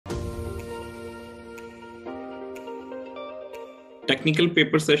technical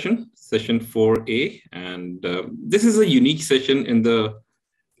paper session, session 4A. And this is a unique session in the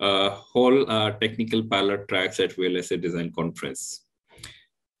whole technical pilot tracks at VLSA Design Conference.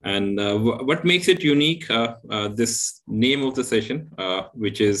 And what makes it unique, this name of the session,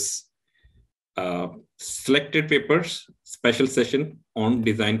 which is Selected Papers Special Session on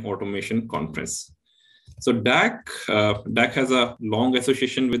Design Automation Conference. So DAC has a long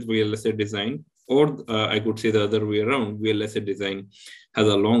association with VLSA Design, or I could say the other way around, VLSA Design has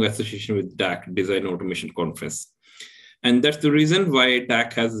a long association with DAC, Design Automation Conference. And that's the reason why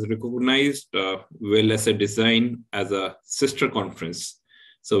DAC has recognized VLSA Design as a sister conference.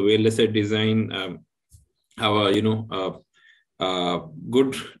 So VLSA Design have a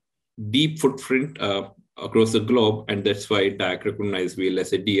good deep footprint across the globe, and that's why DAC recognized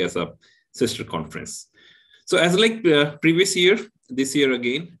VLSA as a sister conference. So as like previous year, this year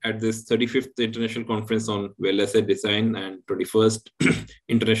again at this 35th International Conference on VLSA Design and 21st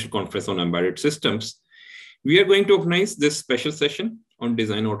International Conference on Embedded Systems, we are going to organize this special session on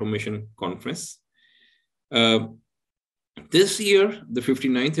Design Automation Conference. This year, the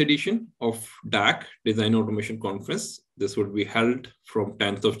 59th edition of DAC, Design Automation Conference, this would be held from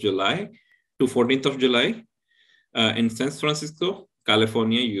 10th of July to 14th of July in San Francisco,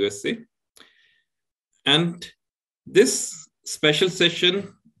 California, USA. And this special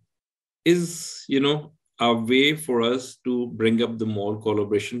session is, a way for us to bring up the more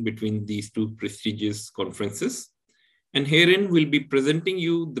collaboration between these two prestigious conferences. And herein we'll be presenting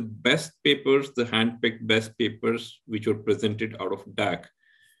you the best papers, the handpicked best papers, which were presented out of DAC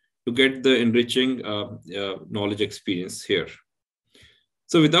to get the enriching knowledge experience here.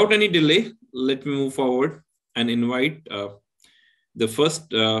 So without any delay, let me move forward and invite the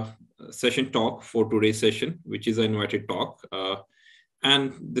first session talk for today's session, which is an invited talk.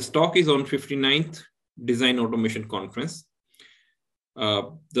 And this talk is on 59th Design Automation Conference.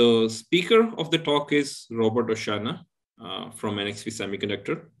 The speaker of the talk is Robert Oshana from NXP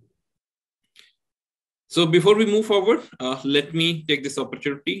Semiconductor. So before we move forward, let me take this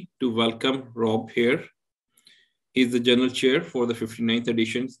opportunity to welcome Rob here. He's the General Chair for the 59th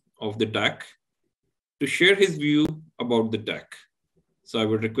edition of the DAC to share his view about the DAC. So I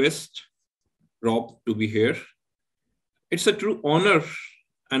would request Rob to be here. It's a true honor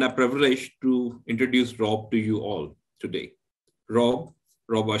and a privilege to introduce Rob to you all today. Rob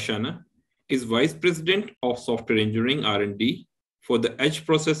Oshana is Vice President of Software Engineering R&D for the Edge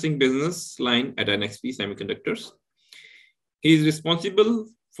Processing business line at NXP Semiconductors. He is responsible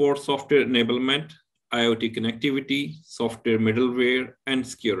for software enablement, IoT connectivity, software middleware, and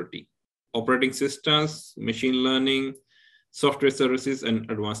security, operating systems, machine learning, software services,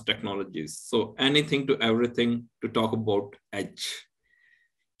 and advanced technologies. So anything to everything to talk about Edge.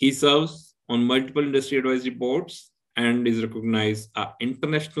 He serves on multiple industry advisory boards and is recognized as an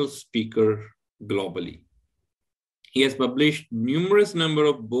international speaker globally. He has published numerous number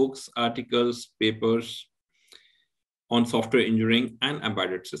of books, articles, papers on software engineering and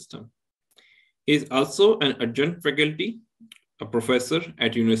embedded system. He is also an adjunct faculty, a professor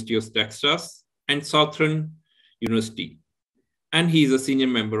at University of Texas and Southern University, and he is a senior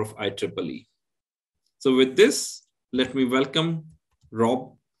member of IEEE. So with this, let me welcome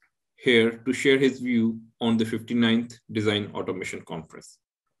Rob here to share his view on the 59th Design Automation Conference.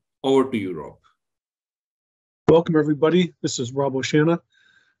 Over to you, Rob. Welcome, everybody. This is Rob Oshana.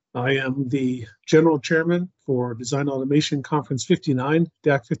 I am the General Chairman for Design Automation Conference 59,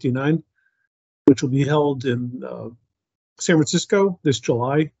 DAC 59, which will be held in San Francisco this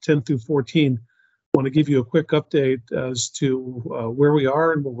July 10 through 14. I want to give you a quick update as to where we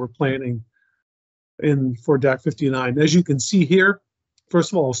are and what we're planning for DAC 59. As you can see here,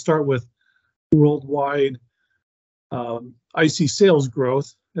 first of all, I'll start with worldwide IC sales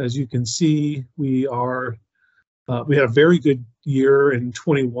growth. As you can see, we had a very good year in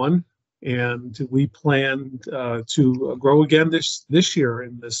 21, and we plan to grow again this year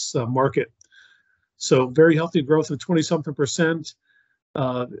in this market. So very healthy growth of 20-something%.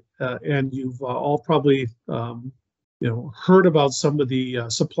 And you've all probably heard about some of the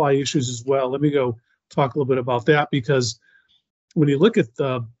supply issues as well. Let me go talk a little bit about that, because when you look at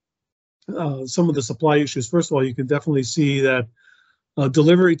some of the supply issues, first of all, you can definitely see that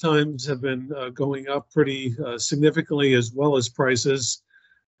delivery times have been going up pretty significantly, as well as prices.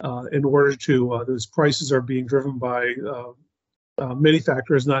 In order to, those prices are being driven by many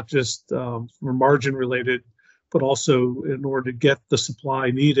factors, not just margin related, but also in order to get the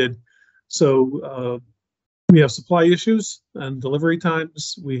supply needed. So we have supply issues and delivery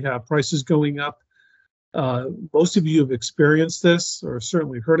times. We have prices going up. Most of you have experienced this, or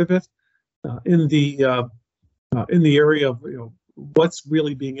certainly heard of it, in the area of what's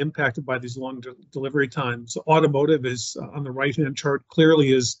really being impacted by these long delivery times. Automotive is on the right-hand chart,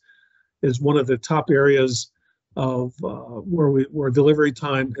 clearly is one of the top areas of where delivery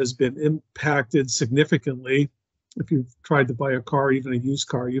time has been impacted significantly. If you've tried to buy a car, even a used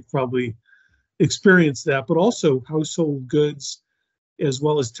car, you've probably experienced that, but also household goods as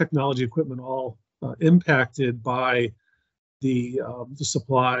well as technology equipment, all impacted by the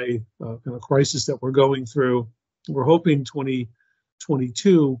supply kind of crisis that we're going through. We're hoping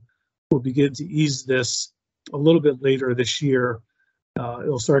 2022 will begin to ease this a little bit later this year.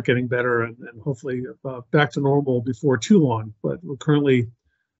 It'll start getting better and hopefully back to normal before too long. But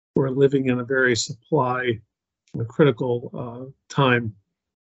we're living in a very supply critical time.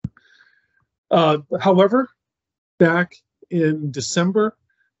 However, back in December,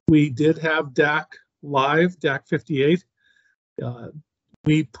 we did have DAC live, DAC 58.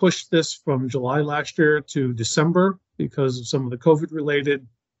 We pushed this from July last year to December because of some of the COVID-related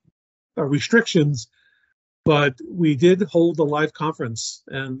restrictions, but we did hold a live conference,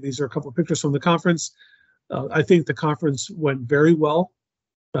 and these are a couple of pictures from the conference. I think the conference went very well,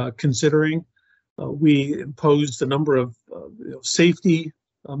 considering we imposed a number of safety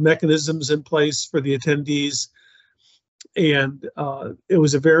mechanisms in place for the attendees, and it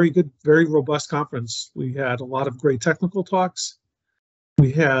was a very good, very robust conference. We had a lot of great technical talks.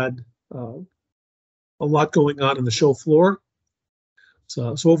 We had a lot going on in the show floor.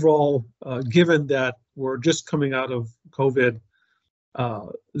 So overall, given that we're just coming out of COVID,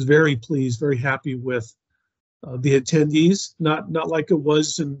 was very pleased, very happy with the attendees. Not like it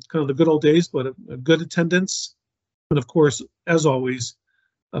was in kind of the good old days, but a good attendance, and of course, as always,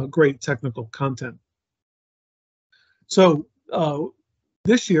 great technical content. So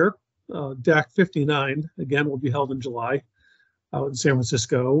this year, DAC 59 again will be held in July out in San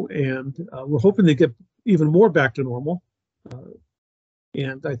Francisco, and we're hoping to get even more back to normal.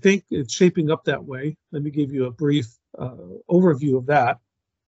 And I think it's shaping up that way. Let me give you a brief overview of that.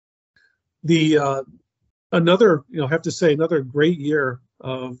 Another, I have to say, another great year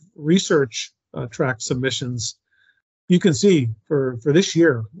of research track submissions. You can see for this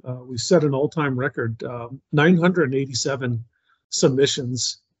year, we set an all-time record, 987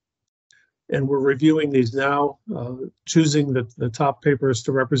 submissions. And we're reviewing these now, choosing the top papers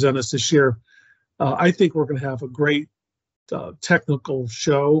to represent us this year. I think we're going to have a great technical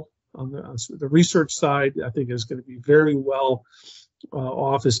show on the research side. I think is going to be very well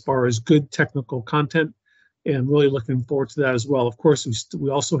off as far as good technical content, and really looking forward to that as well. Of course, we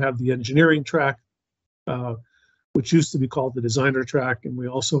also have the engineering track, which used to be called the designer track, and we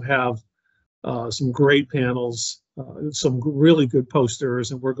also have some great panels, some really good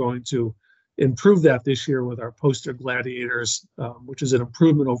posters, and we're going to improve that this year with our poster gladiators, which is an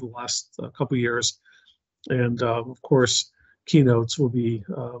improvement over the last couple of years. And of course, keynotes will be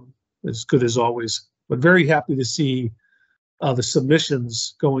as good as always. But very happy to see the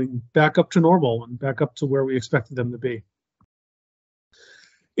submissions going back up to normal and back up to where we expected them to be.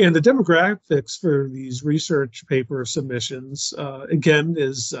 And the demographics for these research paper submissions, again,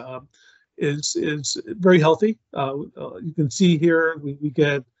 is very healthy. You can see here we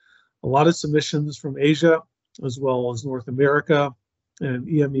get a lot of submissions from Asia, as well as North America and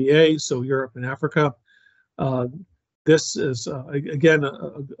EMEA, so Europe and Africa. This is, again,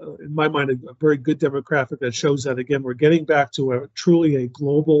 in my mind, a very good demographic that shows that, again, we're getting back to truly a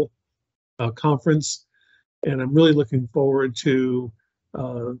global conference. And I'm really looking forward to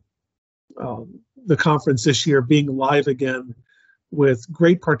the conference this year being live again with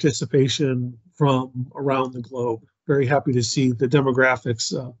great participation from around the globe. Very happy to see the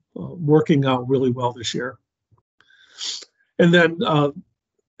demographics working out really well this year. And then,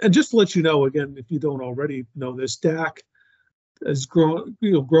 and just to let you know, again, if you don't already know this, DAC has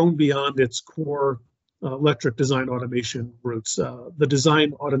grown beyond its core electric design automation roots. The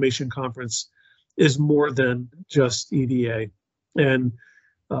Design Automation Conference is more than just EDA. And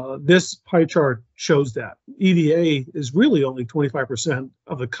this pie chart shows that. EDA is really only 25%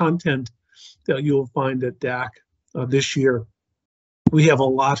 of the content that you'll find at DAC this year. We have a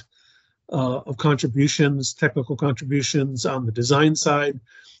lot of contributions, technical contributions on the design side.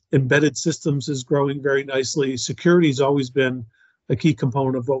 Embedded systems is growing very nicely. Security has always been a key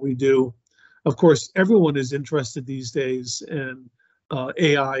component of what we do. Of course, everyone is interested these days in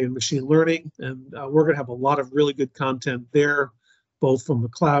AI and machine learning, and we're going to have a lot of really good content there, both from the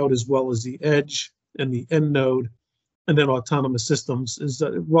cloud as well as the edge and the end node. And then autonomous systems is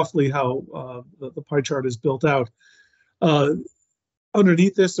roughly how the pie chart is built out.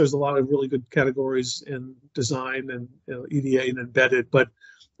 Underneath this, there's a lot of really good categories in design and EDA and embedded, but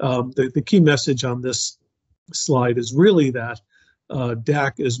the key message on this slide is really that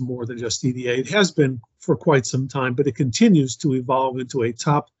DAC is more than just EDA. It has been for quite some time, but it continues to evolve into a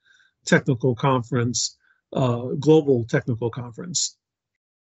top technical conference, global technical conference.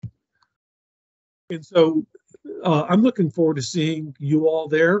 And so I'm looking forward to seeing you all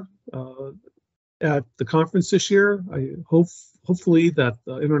there at the conference this year. I hopefully that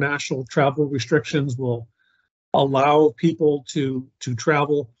the international travel restrictions will allow people to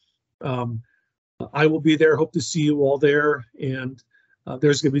travel. I will be there. Hope to see you all there, and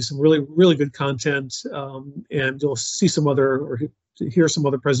there's going to be some really good content, and you'll see some other or hear some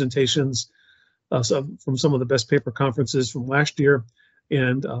other presentations from some of the best paper conferences from last year.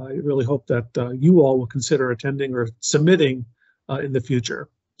 And I really hope that you all will consider attending or submitting in the future.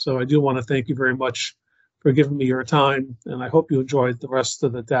 So I do want to thank you very much for giving me your time, and I hope you enjoyed the rest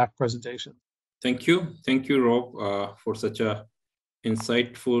of the DAC presentation. Thank you, Rob, for such a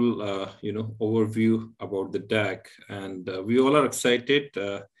insightful, overview about the DAC. And we all are excited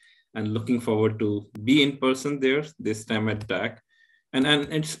and looking forward to be in person there this time at DAC. And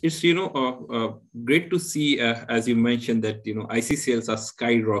it's great to see, as you mentioned, that IC sales are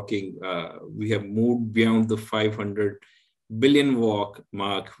skyrocketing. We have moved beyond the 500 billion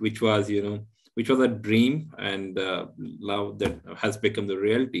mark, which was a dream, and now that has become the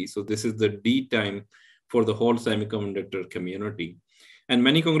reality. So this is the D time for the whole semiconductor community. And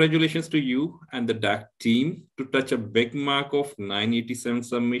many congratulations to you and the DAC team to touch a big mark of 987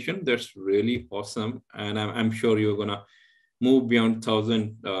 submission. That's really awesome, and I'm sure you're gonna move beyond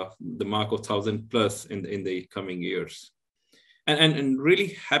 1,000, the mark of 1,000 plus in the coming years. And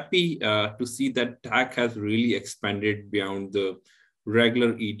really happy to see that DAC has really expanded beyond the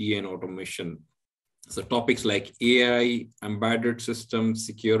regular EDA and automation. So topics like AI, embedded systems,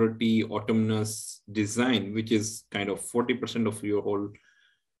 security, autonomous design, which is kind of 40% of your whole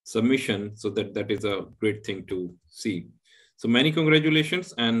submission. So that is a great thing to see. So many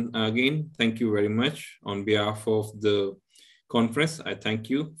congratulations. And again, thank you very much on behalf of the conference. I thank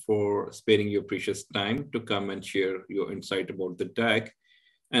you for sparing your precious time to come and share your insight about the DAC.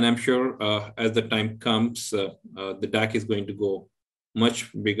 And I'm sure as the time comes, the DAC is going to go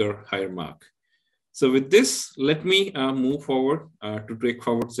much bigger, higher mark. So with this, let me move forward to take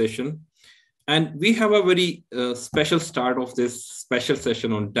forward session. And we have a very special start of this special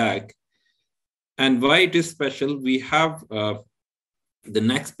session on DAC. And why it is special, we have the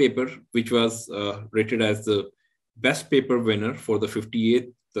next paper, which was rated as the best paper winner for the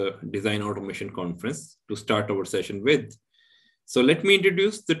 58th Design Automation Conference to start our session with. So let me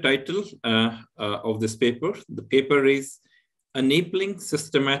introduce the title of this paper. The paper is Enabling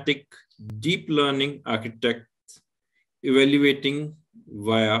Systematic Deep Learning Architects Evaluating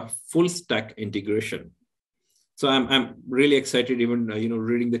via Full Stack Integration. So I'm really excited even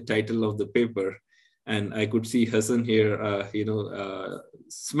reading the title of the paper. And I could see Hassan here,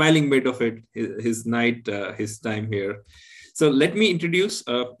 smiling bit of it, his time here. So let me introduce,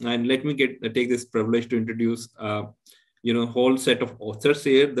 and let me take this privilege to introduce, whole set of authors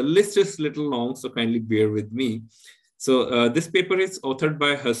here. The list is a little long, so kindly bear with me. So this paper is authored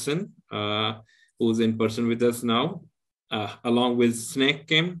by Hassan, who's in person with us now, along with Snake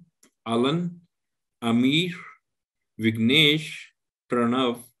Kim, Alan, Amir, Vignesh,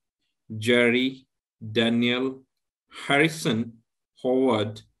 Pranav, Jerry, Daniel, Harrison,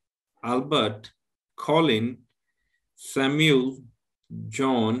 Howard, Albert, Colin, Samuel,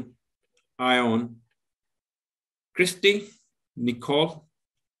 John, Ion, Christy, Nicole,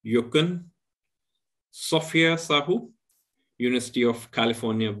 Yukun, Sophia Sahu, University of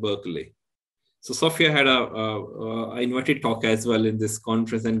California, Berkeley. So Sophia had a invited talk as well in this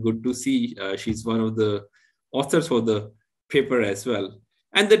conference, and good to see she's one of the authors for the paper as well.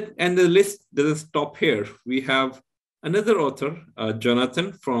 And the list doesn't stop here. We have another author,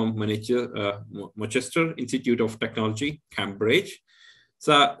 Jonathan from Manchester Institute of Technology, Cambridge.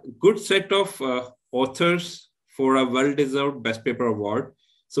 So a good set of authors for a well-deserved Best Paper Award.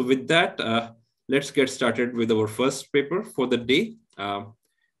 So with that, let's get started with our first paper for the day,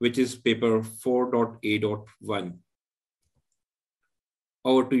 which is paper 4.A.1.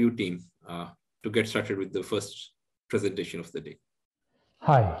 Over to you, team, to get started with the first presentation of the day.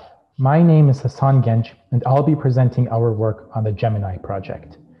 Hi, my name is Hassan Genç, and I'll be presenting our work on the Gemini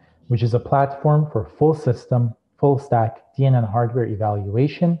project, which is a platform for full system, full stack DNN hardware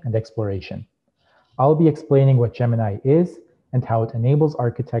evaluation and exploration. I'll be explaining what Gemini is and how it enables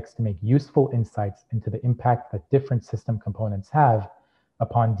architects to make useful insights into the impact that different system components have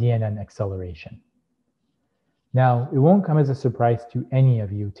upon DNN acceleration. Now, it won't come as a surprise to any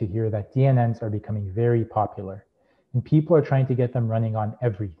of you to hear that DNNs are becoming very popular, and people are trying to get them running on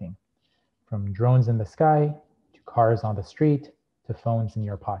everything, from drones in the sky, to cars on the street, to phones in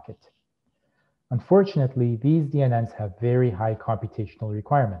your pocket. Unfortunately, these DNNs have very high computational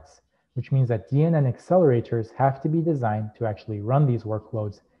requirements, which means that DNN accelerators have to be designed to actually run these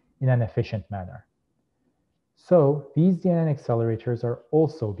workloads in an efficient manner. So these DNN accelerators are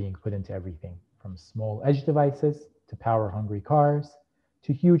also being put into everything, from small edge devices to power-hungry cars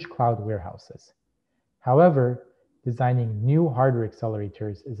to huge cloud warehouses. However, designing new hardware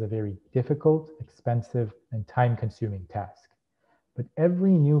accelerators is a very difficult, expensive, and time-consuming task. But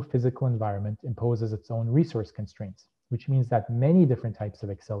every new physical environment imposes its own resource constraints, which means that many different types of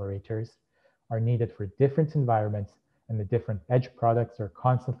accelerators are needed for different environments, and the different edge products are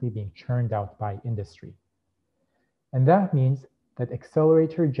constantly being churned out by industry. And that means that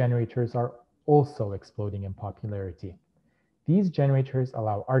accelerator generators are also exploding in popularity. These generators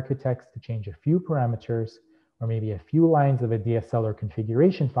allow architects to change a few parameters or maybe a few lines of a DSL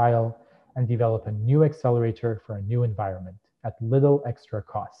configuration file and develop a new accelerator for a new environment at little extra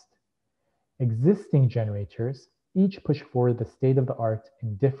cost. Existing generators each push forward the state of the art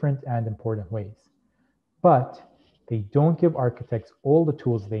in different and important ways, but they don't give architects all the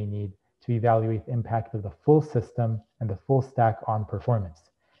tools they need to evaluate the impact of the full system and the full stack on performance,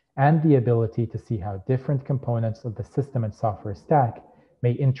 and the ability to see how different components of the system and software stack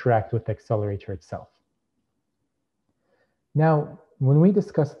may interact with the accelerator itself. Now, when we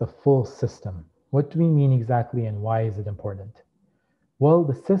discuss the full system, what do we mean exactly and why is it important? Well,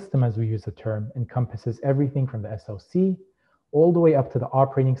 the system, as we use the term, encompasses everything from the SoC all the way up to the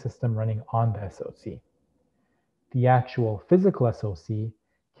operating system running on the SoC. The actual physical SoC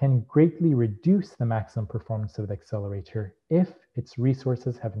can greatly reduce the maximum performance of the accelerator if its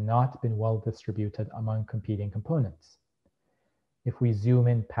resources have not been well distributed among competing components. If we zoom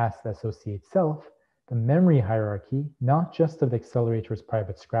in past the SoC itself, the memory hierarchy, not just of the accelerator's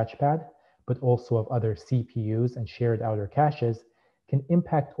private scratchpad, but also of other CPUs and shared outer caches, can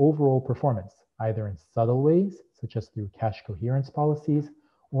impact overall performance, either in subtle ways, such as through cache coherence policies,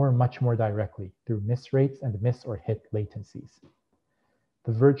 or much more directly through miss rates and miss or hit latencies.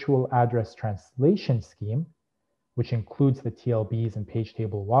 The virtual address translation scheme, which includes the TLBs and page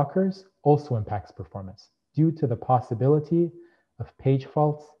table walkers, also impacts performance due to the possibility of page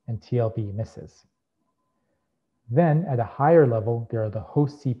faults and TLB misses. Then, at a higher level, there are the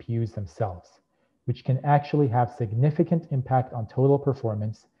host CPUs themselves, which can actually have significant impact on total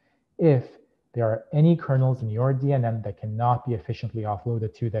performance if there are any kernels in your DNN that cannot be efficiently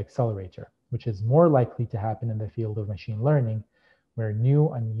offloaded to the accelerator, which is more likely to happen in the field of machine learning, where new,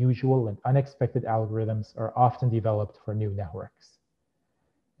 unusual, and unexpected algorithms are often developed for new networks.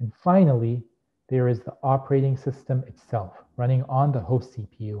 And finally, there is the operating system itself, running on the host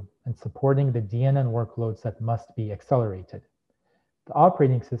CPU and supporting the DNN workloads that must be accelerated. The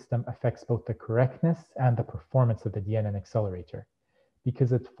operating system affects both the correctness and the performance of the DNN accelerator,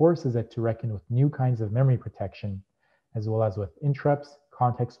 because it forces it to reckon with new kinds of memory protection, as well as with interrupts,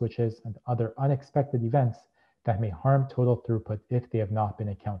 context switches, and other unexpected events that may harm total throughput if they have not been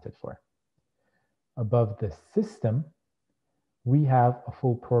accounted for. Above the system, we have a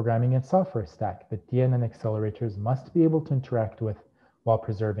full programming and software stack that DNN accelerators must be able to interact with while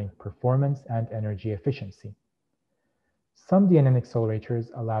preserving performance and energy efficiency. Some DNN accelerators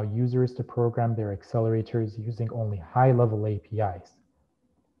allow users to program their accelerators using only high-level APIs,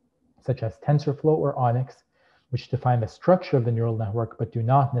 such as TensorFlow or Onyx, which define the structure of the neural network but do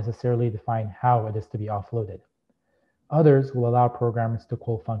not necessarily define how it is to be offloaded. Others will allow programmers to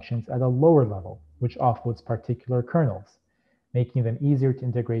call functions at a lower level, which offloads particular kernels, making them easier to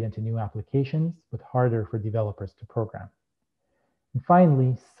integrate into new applications, but harder for developers to program. And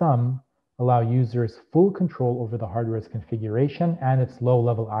finally, some allow users full control over the hardware's configuration and its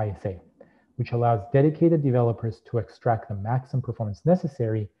low-level ISA, which allows dedicated developers to extract the maximum performance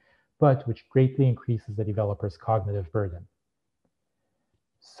necessary, but which greatly increases the developer's cognitive burden.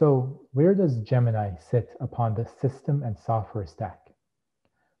 So where does Gemini sit upon the system and software stack?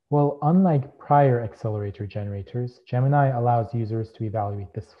 Well, unlike prior accelerator generators, Gemini allows users to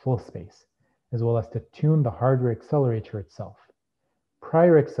evaluate this full space, as well as to tune the hardware accelerator itself.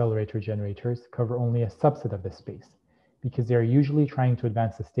 Prior accelerator generators cover only a subset of this space, because they are usually trying to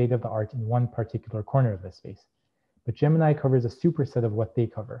advance the state of the art in one particular corner of the space. But Gemini covers a superset of what they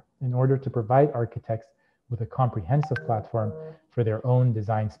cover in order to provide architects with a comprehensive platform for their own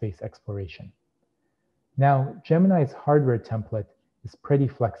design space exploration. Now, Gemini's hardware template is pretty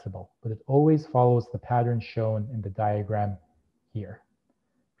flexible, but it always follows the pattern shown in the diagram here.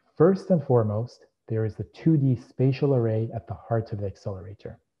 First and foremost, there is the 2D spatial array at the heart of the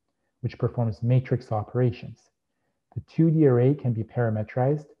accelerator, which performs matrix operations. The 2D array can be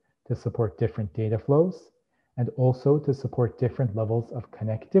parametrized to support different data flows, and also to support different levels of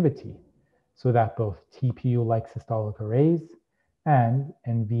connectivity so that both TPU-like systolic arrays and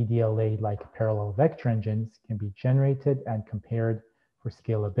NVDLA-like parallel vector engines can be generated and compared for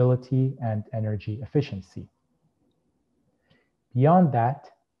scalability and energy efficiency. Beyond that,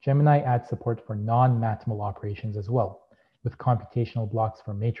 Gemini adds support for non-matmul operations as well, with computational blocks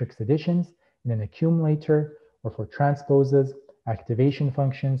for matrix additions in an accumulator, or for transposes, activation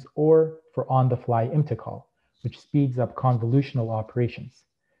functions, or for on-the-fly IMTCAL, which speeds up convolutional operations.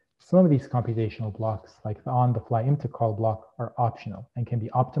 Some of these computational blocks, like the on-the-fly IMTCAL block, are optional and can be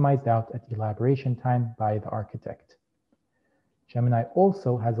optimized out at elaboration time by the architect. Gemini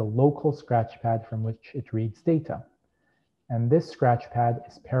also has a local scratchpad from which it reads data. And this scratchpad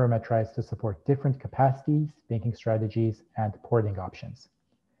is parameterized to support different capacities, banking strategies, and porting options.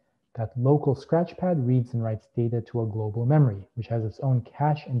 That local scratchpad reads and writes data to a global memory, which has its own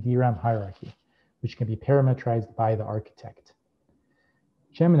cache and DRAM hierarchy, which can be parameterized by the architect.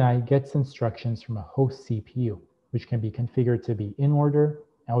 Gemini gets instructions from a host CPU, which can be configured to be in order,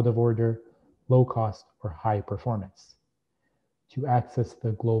 out of order, low cost, or high performance. To access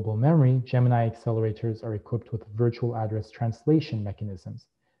the global memory, Gemini accelerators are equipped with virtual address translation mechanisms,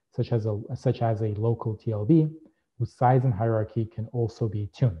 such as a local TLB, whose size and hierarchy can also be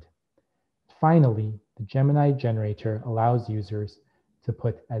tuned. Finally, the Gemini generator allows users to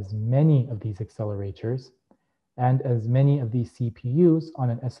put as many of these accelerators and as many of these CPUs on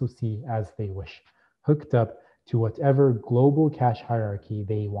an SoC as they wish, hooked up to whatever global cache hierarchy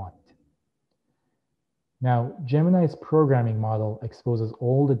they want. Now, Gemini's programming model exposes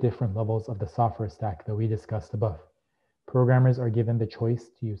all the different levels of the software stack that we discussed above. Programmers are given the choice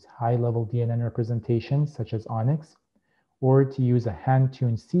to use high-level DNN representations such as ONNX, or to use a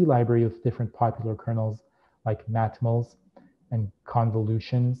hand-tuned C library with different popular kernels like matmuls and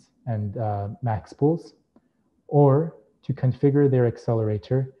convolutions and maxpools, or to configure their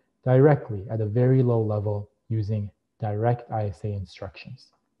accelerator directly at a very low level using direct ISA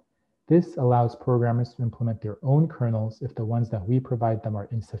instructions. This allows programmers to implement their own kernels if the ones that we provide them are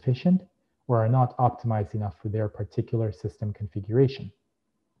insufficient or are not optimized enough for their particular system configuration.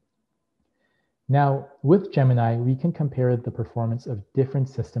 Now, with Gemini, we can compare the performance of different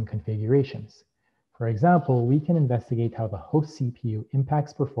system configurations. For example, we can investigate how the host CPU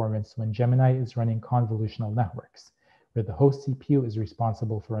impacts performance when Gemini is running convolutional networks, where the host CPU is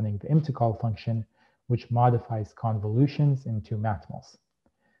responsible for running the IMTCAL function, which modifies convolutions into matmuls.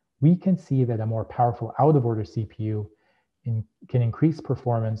 We can see that a more powerful out-of-order CPU can increase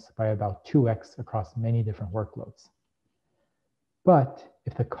performance by about 2x across many different workloads. But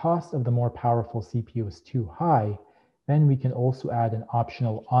if the cost of the more powerful CPU is too high, then we can also add an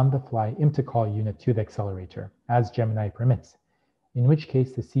optional on-the-fly IMTCAL unit to the accelerator, as Gemini permits, in which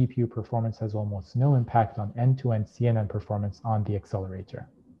case the CPU performance has almost no impact on end-to-end CNN performance on the accelerator.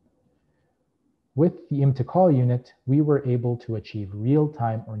 With the IMTCAL unit, we were able to achieve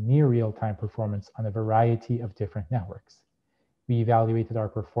real-time or near real-time performance on a variety of different networks. We evaluated our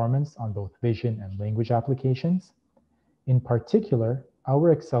performance on both vision and language applications. In particular,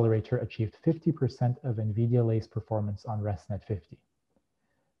 our accelerator achieved 50% of NVIDIA-LA's performance on ResNet 50.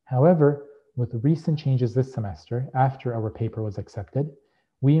 However, with recent changes this semester, after our paper was accepted,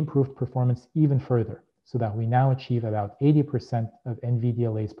 we improved performance even further, so that we now achieve about 80% of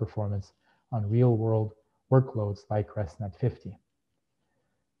NVIDIA-LA's performance on real-world workloads like ResNet 50.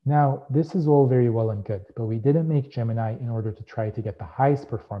 Now, this is all very well and good, but we didn't make Gemini in order to try to get the highest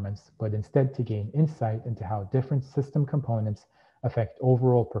performance, but instead to gain insight into how different system components affect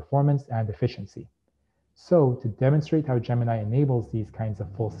overall performance and efficiency. So, to demonstrate how Gemini enables these kinds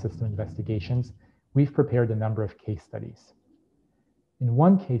of full system investigations, we've prepared a number of case studies. In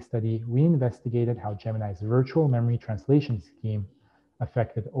one case study, we investigated how Gemini's virtual memory translation scheme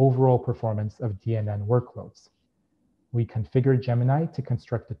affected overall performance of DNN workloads. We configured Gemini to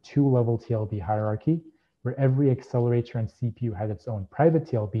construct a two-level TLB hierarchy, where every accelerator and CPU had its own private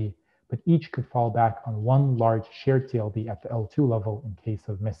TLB, but each could fall back on one large shared TLB at the L2 level in case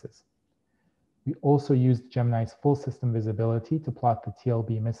of misses. We also used Gemini's full system visibility to plot the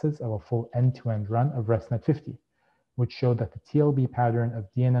TLB misses of a full end-to-end run of ResNet 50, which showed that the TLB pattern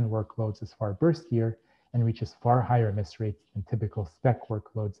of DNN workloads is far burstier and reaches far higher miss rates than typical spec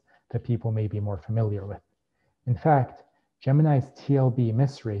workloads that people may be more familiar with. In fact, Gemini's TLB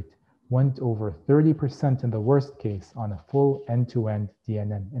miss rate went over 30% in the worst case on a full end-to-end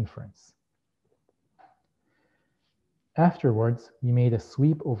DNN inference. Afterwards, we made a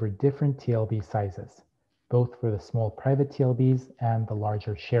sweep over different TLB sizes, both for the small private TLBs and the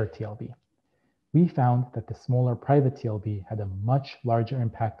larger shared TLB. We found that the smaller private TLB had a much larger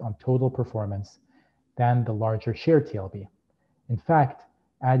impact on total performance than the larger shared TLB. In fact,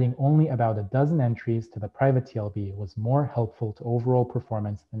 adding only about a dozen entries to the private TLB was more helpful to overall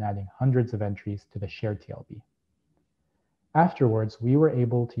performance than adding hundreds of entries to the shared TLB. Afterwards, we were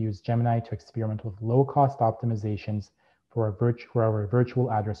able to use Gemini to experiment with low-cost optimizations for our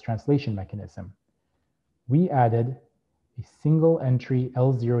virtual address translation mechanism. We added a single entry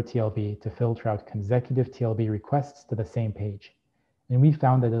L0 TLB to filter out consecutive TLB requests to the same page. And we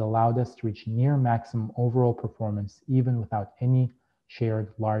found that it allowed us to reach near maximum overall performance even without any shared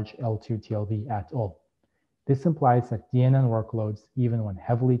large L2 TLB at all. This implies that DNN workloads, even when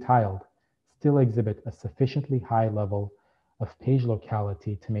heavily tiled, still exhibit a sufficiently high level of page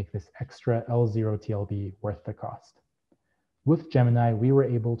locality to make this extra L0 TLB worth the cost. With Gemini, we were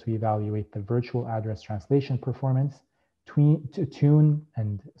able to evaluate the virtual address translation performance, to tune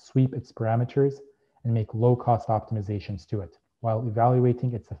and sweep its parameters, and make low-cost optimizations to it, while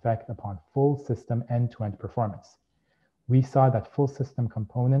evaluating its effect upon full system end-to-end performance. We saw that full system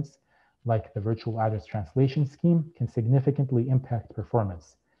components, like the virtual address translation scheme, can significantly impact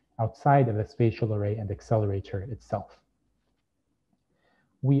performance outside of the spatial array and accelerator itself.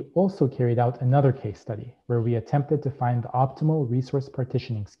 We also carried out another case study where we attempted to find the optimal resource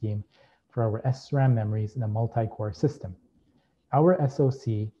partitioning scheme for our SRAM memories in a multi-core system. Our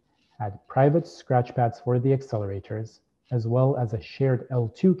SoC had private scratchpads for the accelerators, as well as a shared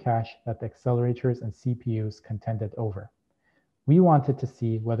L2 cache that the accelerators and CPUs contended over. We wanted to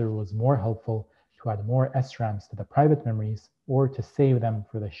see whether it was more helpful to add more SRAMs to the private memories or to save them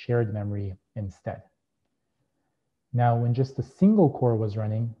for the shared memory instead. Now, when just a single core was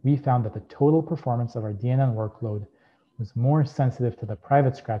running, we found that the total performance of our DNN workload was more sensitive to the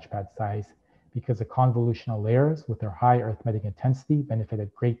private scratchpad size because the convolutional layers with their high arithmetic intensity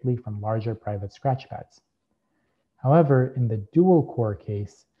benefited greatly from larger private scratchpads. However, in the dual core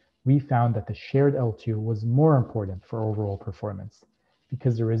case, we found that the shared L2 was more important for overall performance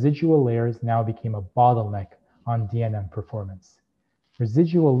because the residual layers now became a bottleneck on DNN performance.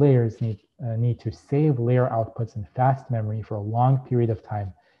 Residual layers need to save layer outputs in fast memory for a long period of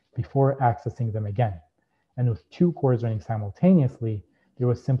time before accessing them again. And with two cores running simultaneously, there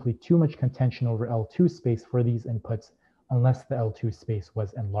was simply too much contention over L2 space for these inputs unless the L2 space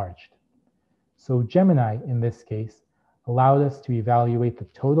was enlarged. So Gemini, in this case, allowed us to evaluate the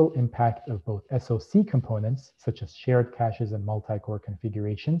total impact of both SoC components, such as shared caches and multi-core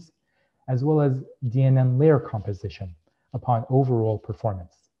configurations, as well as DNN layer composition upon overall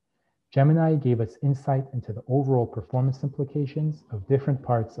performance. Gemini gave us insight into the overall performance implications of different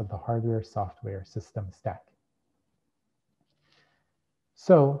parts of the hardware-software system stack.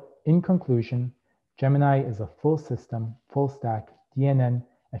 So, in conclusion, Gemini is a full system, full stack DNN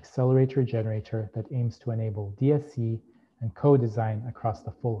accelerator generator that aims to enable DSC and co-design across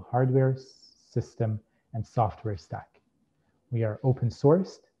the full hardware, system, and software stack. We are open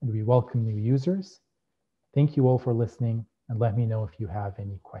sourced and we welcome new users. Thank you all for listening, and let me know if you have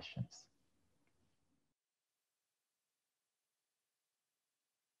any questions.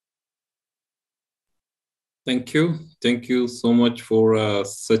 Thank you. Thank you so much for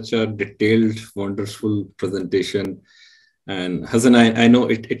such a detailed, wonderful presentation. And Hassan, I know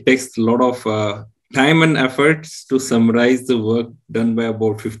it takes a lot of time and efforts to summarize the work done by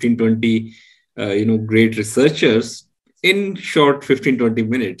about 15, 20 great researchers in short 15, 20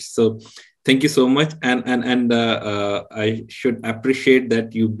 minutes. So thank you so much. And I should appreciate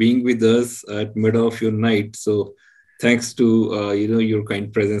that you being with us at middle of your night. So thanks to your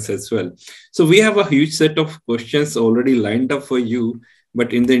kind presence as well. So we have a huge set of questions already lined up for you,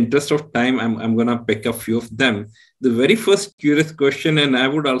 but in the interest of time, I'm gonna pick a few of them. The very first curious question, and I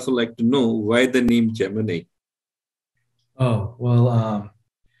would also like to know why the name Gemini. Oh, well,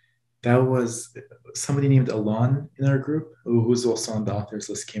 that was somebody named Alon in our group, who's also on the authors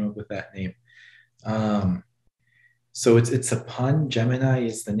list, came up with that name. So it's a pun. Gemini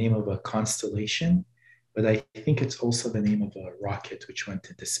is the name of a constellation, but I think it's also the name of a rocket which went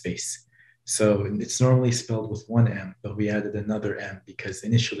into space. So it's normally spelled with one M, but we added another M because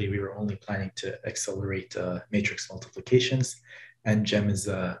initially we were only planning to accelerate matrix multiplications, and Gem is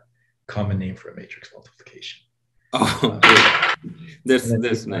a common name for a matrix multiplication. Oh,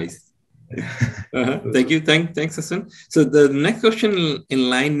 that's nice. Thank you. Thanks, Hassan. So the next question in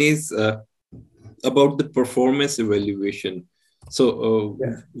line is about the performance evaluation. So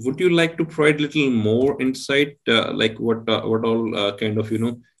would you like to provide a little more insight, like what all kind of,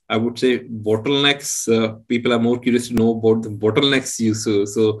 I would say bottlenecks, people are more curious to know about the bottlenecks you saw.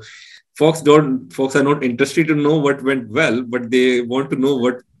 So folks are not interested to know what went well, but they want to know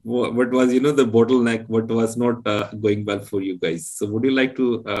what what was, the bottleneck, what was not going well for you guys? So would you like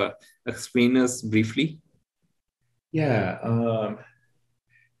to explain us briefly? Yeah,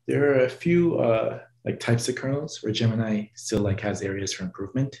 there are a few like types of kernels where Gemini still like has areas for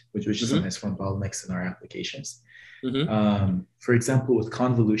improvement, which sometimes form bottlenecks in our applications. For example, with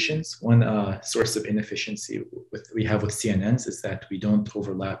convolutions, one source of inefficiency we have with CNNs is that we don't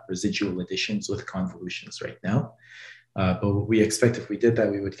overlap residual additions with convolutions right now. But we expect if we did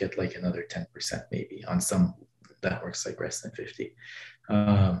that, we would get like another 10% maybe on some networks like less than 50.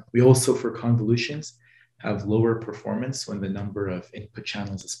 We also, for convolutions, have lower performance when the number of input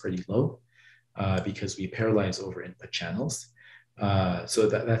channels is pretty low because we parallelize over input channels. So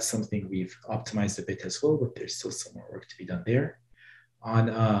that's something we've optimized a bit as well, but there's still some more work to be done there.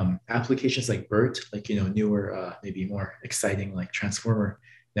 On applications like BERT, like newer, maybe more exciting like transformer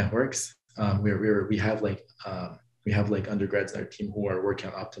networks, we have like undergrads in our team who are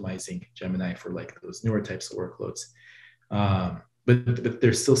working on optimizing Gemini for like those newer types of workloads. But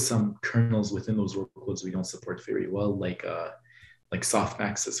there's still some kernels within those workloads we don't support very well, like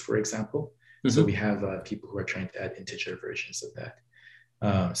softmaxes, for example. So we have people who are trying to add integer versions of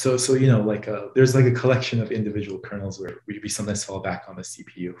that. So there's like a collection of individual kernels where we sometimes fall back on the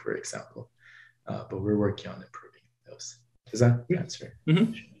CPU, for example. But we're working on improving those. Does that answer?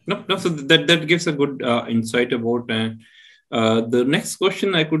 No. So that gives a good insight about. The next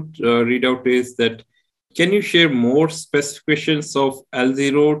question I could read out is that, can you share more specifications of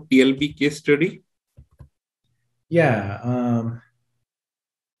L0 TLB case study? Yeah.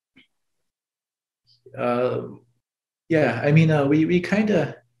 Yeah, I mean, we kind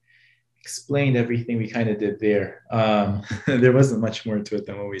of explained everything we kind of did there. There wasn't much more to it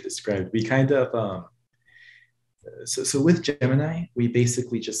than what we described. We kind of, so with Gemini, we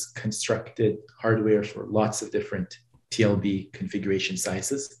basically just constructed hardware for lots of different TLB configuration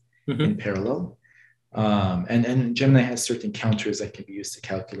sizes in parallel. And Gemini has certain counters that can be used to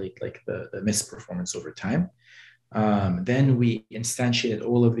calculate like the misperformance over time. Then we instantiated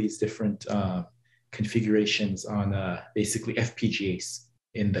all of these different configurations on basically FPGAs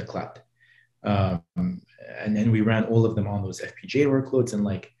in the cloud. And then we ran all of them on those FPGA workloads in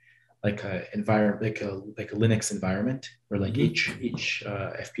like a environment, like a Linux environment where like each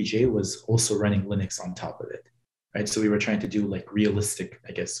FPGA was also running Linux on top of it, right? So we were trying to do like realistic,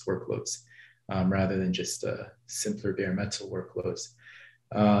 I guess, workloads rather than just simpler bare metal workloads.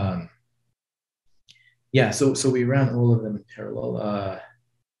 Yeah, so we ran all of them in parallel.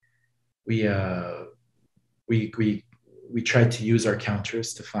 We tried to use our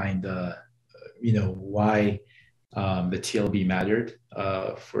counters to find why the TLB mattered.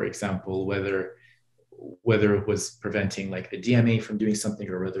 For example, whether it was preventing like the DMA from doing something,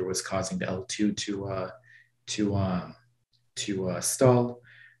 or whether it was causing the L2 to stall.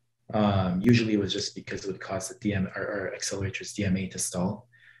 Usually, it was just because it would cause the DM or accelerator's DMA to stall.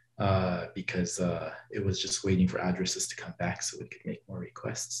 Because it was just waiting for addresses to come back so it could make more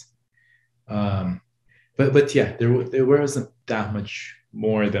requests. But yeah, there wasn't that much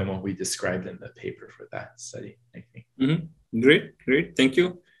more than what we described in the paper for that study, I think. Great. Thank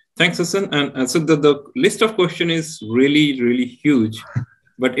you. Thanks, Hassan. And so the list of questions is really, really huge.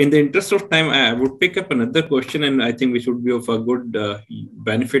 But in the interest of time, I would pick up another question, and I think we should be of a good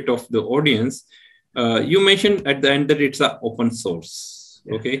benefit of the audience. You mentioned at the end that it's an open source.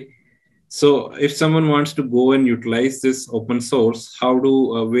 Yeah. Okay. So if someone wants to go and utilize this open source, how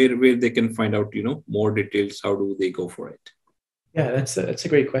do where they can find out more details? How do they go for it? Yeah, that's a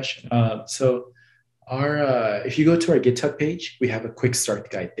great question. So our if you go to our GitHub page, we have a quick start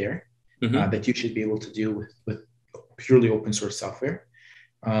guide there that you should be able to do with purely open source software.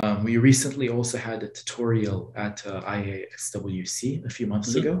 We recently also had a tutorial at IASWC a few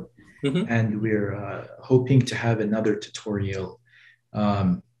months ago, and we're hoping to have another tutorial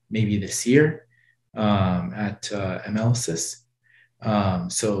maybe this year at MLSys.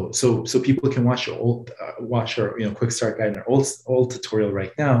 So people can watch our quick start guide and our old tutorial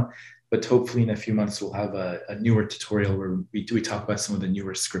right now, but hopefully in a few months we'll have a newer tutorial where we talk about some of the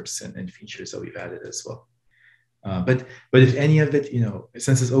newer scripts and features that we've added as well. But if any of it,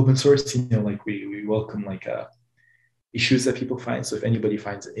 since it's open source, like we welcome like issues that people find. So if anybody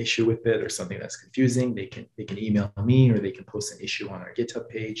finds an issue with it or something that's confusing, they can email me, or they can post an issue on our GitHub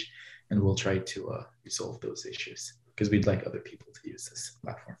page, and we'll try to resolve those issues, because we'd like other people to use this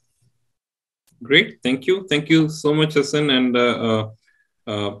platform. Great, thank you so much, Hassan, and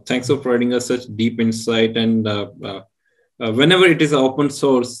thanks for providing us such deep insight. And whenever it is open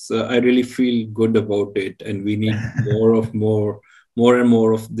source, I really feel good about it, and we need more and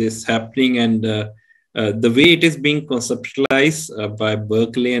more of this happening. And The way it is being conceptualized by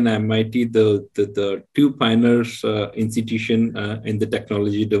Berkeley and MIT, the two pioneers institution in the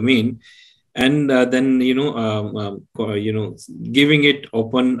technology domain, and then giving it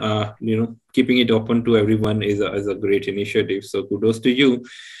open, keeping it open to everyone is a great initiative. So kudos to you.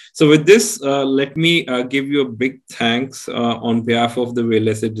 So with this, let me give you a big thanks on behalf of the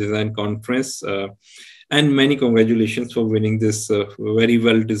VLSI Design Conference, and many congratulations for winning this very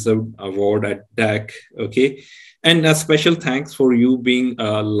well-deserved award at DAC. Okay, and a special thanks for you being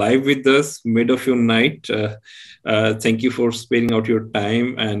live with us mid of your night. Thank you for sparing out your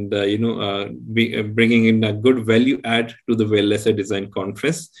time and bringing in a good value add to the VLSI Design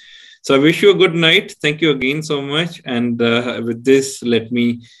Conference. So I wish you a good night. Thank you again so much. And with this, let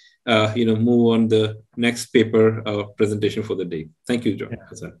me move on the next paper presentation for the day. Thank you, John.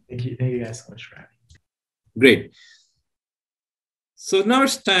 Yeah. Thank you guys so much for having me. Great. So now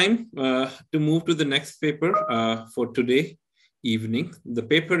it's time to move to the next paper for today evening. The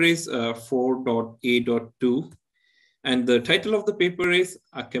paper is 4.A.2, and the title of the paper is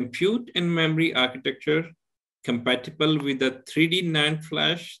A Compute and Memory Architecture Compatible with a 3D NAND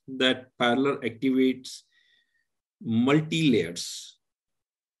Flash that Parallel Activates Multi-Layers.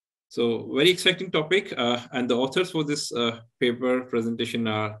 So very exciting topic, and the authors for this paper presentation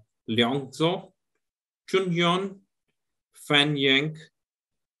are Liang Zhou, Chunyon, Fan Yang,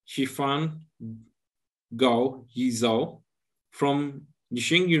 Shifan Gao Yizhao from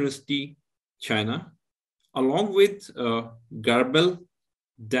Yixing University, China, along with Garbel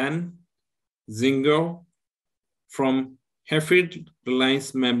Dan Xingao from Hefrid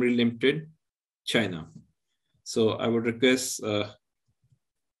Reliance Memory Limited, China. So I would request the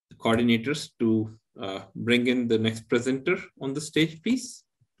coordinators to bring in the next presenter on the stage, please.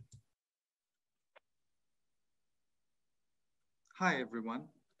 Hi, everyone.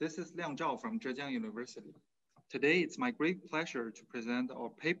 This is Liang Zhao from Zhejiang University. Today, it's my great pleasure to present our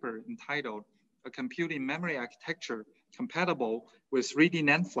paper entitled A Computing Memory Architecture Compatible with 3D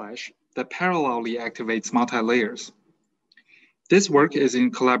NAND Flash that Parallelly Activates Multi-Layers. This work is in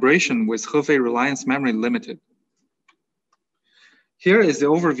collaboration with Hefei Reliance Memory Limited. Here is the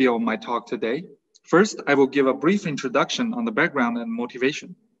overview of my talk today. First, I will give a brief introduction on the background and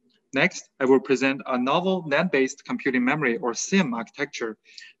motivation. Next, I will present a novel NAND-based computing memory or SIM architecture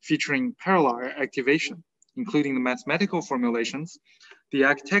featuring parallel activation, including the mathematical formulations, the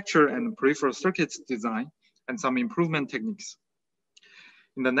architecture and peripheral circuits design, and some improvement techniques.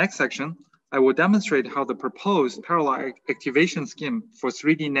 In the next section, I will demonstrate how the proposed parallel activation scheme for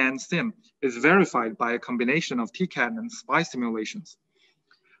 3D NAND SIM is verified by a combination of TCAD and SPI simulations.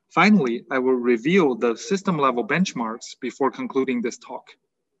 Finally, I will reveal the system-level benchmarks before concluding this talk.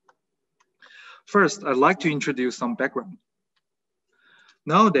 First, I'd like to introduce some background.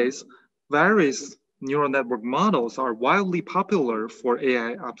 Nowadays, various neural network models are wildly popular for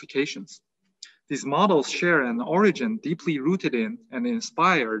AI applications. These models share an origin deeply rooted in and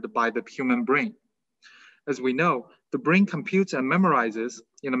inspired by the human brain. As we know, the brain computes and memorizes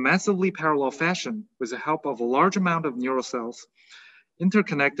in a massively parallel fashion with the help of a large amount of neural cells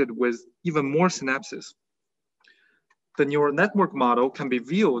interconnected with even more synapses. The neural network model can be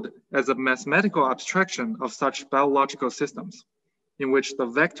viewed as a mathematical abstraction of such biological systems, in which the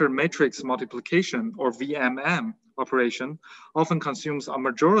vector matrix multiplication, or VMM, operation often consumes a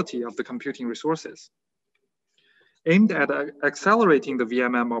majority of the computing resources. Aimed at accelerating the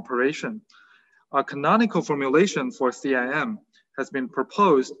VMM operation, a canonical formulation for CIM has been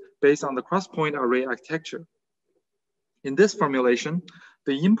proposed based on the cross-point array architecture. In this formulation,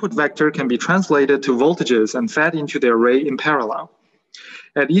 the input vector can be translated to voltages and fed into the array in parallel.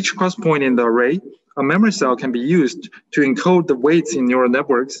 At each cross point in the array, a memory cell can be used to encode the weights in neural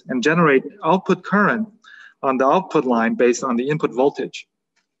networks and generate output current on the output line based on the input voltage.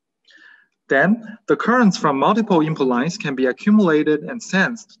 Then, the currents from multiple input lines can be accumulated and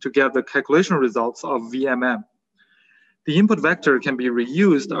sensed to get the calculation results of VMM. The input vector can be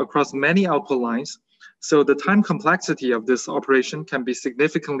reused across many output lines, so the time complexity of this operation can be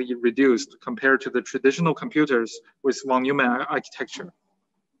significantly reduced compared to the traditional computers with von Neumann architecture.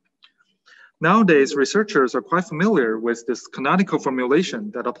 Nowadays, researchers are quite familiar with this canonical formulation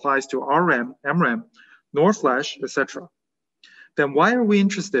that applies to RRAM, MRAM, NOR flash, etc. Then why are we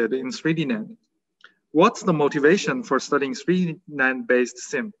interested in 3D NAND? What's the motivation for studying 3D NAND-based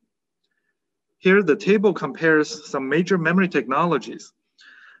SIM? Here, the table compares some major memory technologies.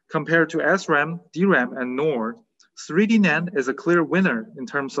 Compared to SRAM, DRAM, and NOR, 3D NAND is a clear winner in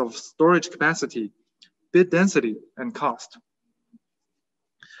terms of storage capacity, bit density, and cost.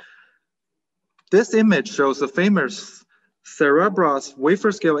 This image shows the famous Cerebra's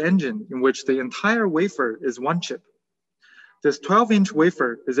wafer scale engine in which the entire wafer is one chip. This 12-inch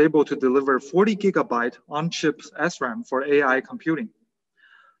wafer is able to deliver 40 gigabyte on-chip SRAM for AI computing.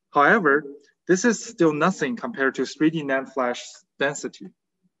 However, this is still nothing compared to 3D NAND flash density.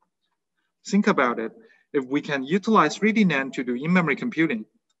 Think about it. If we can utilize 3D NAND to do in-memory computing,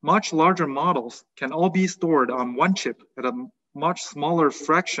 much larger models can all be stored on one chip at a much smaller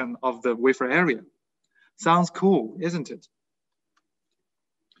fraction of the wafer area. Sounds cool, isn't it?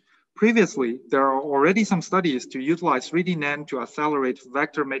 Previously, there are already some studies to utilize 3D NAND to accelerate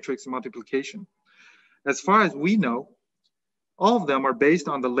vector matrix multiplication. As far as we know, all of them are based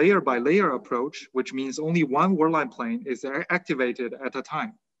on the layer-by-layer approach, which means only one wordline plane is activated at a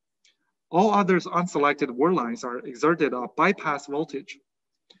time. All others unselected word lines are exerted a bypass voltage.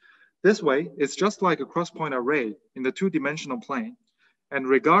 This way, it's just like a cross-point array in the two-dimensional plane. And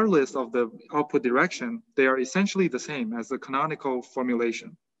regardless of the output direction, they are essentially the same as the canonical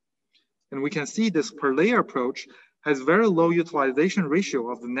formulation. And we can see this per layer approach has very low utilization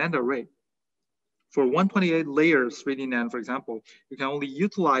ratio of the NAND array. For 128 layers 3D NAND, for example, you can only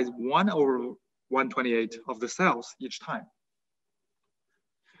utilize 1/128 of the cells each time.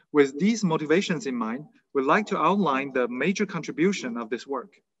 With these motivations in mind, we'd like to outline the major contribution of this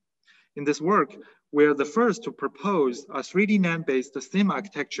work. In this work, we're the first to propose a 3D NAND-based SIM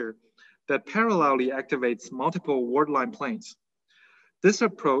architecture that parallelly activates multiple wordline planes. This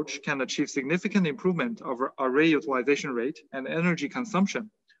approach can achieve significant improvement of array utilization rate and energy consumption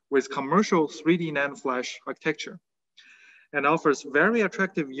with commercial 3D NAND flash architecture, and offers very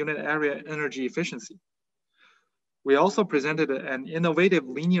attractive unit area energy efficiency. We also presented an innovative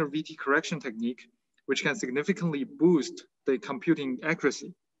linear VT correction technique, which can significantly boost the computing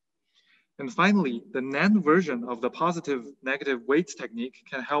accuracy. And finally, the NAND version of the positive-negative weights technique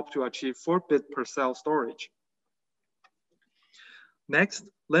can help to achieve 4-bit per cell storage. Next,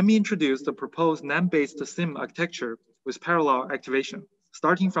 let me introduce the proposed NAND-based SIM architecture with parallel activation,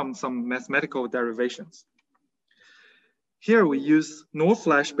 starting from some mathematical derivations. Here we use NOR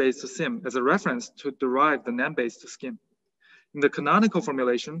flash-based SIM as a reference to derive the NAND-based scheme. In the canonical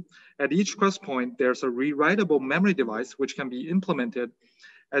formulation, at each cross point, there's a rewritable memory device which can be implemented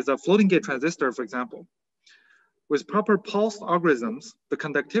as a floating gate transistor, for example. With proper pulse algorithms, the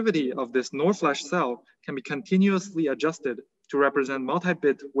conductivity of this NOR flash cell can be continuously adjusted to represent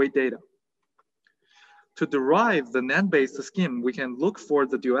multi-bit weight data. To derive the NAND-based scheme, we can look for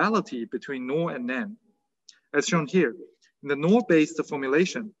the duality between NOR and NAND. As shown here, in the NOR-based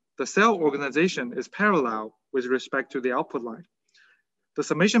formulation, the cell organization is parallel with respect to the output line. The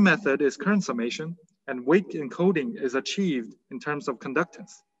summation method is current summation, and weight encoding is achieved in terms of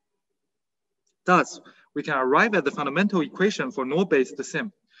conductance. Thus, we can arrive at the fundamental equation for NOR-based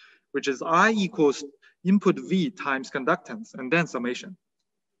SIM, which is I equals input V times conductance and then summation.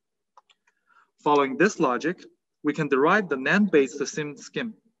 Following this logic, we can derive the NAND-based SIM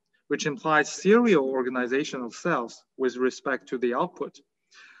scheme, which implies serial organization of cells with respect to the output,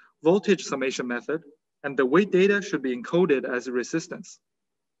 voltage summation method, and the weight data should be encoded as resistance.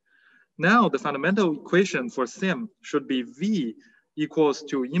 Now, the fundamental equation for SIM should be V equals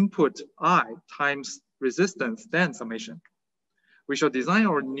to input I times resistance, then summation. We shall design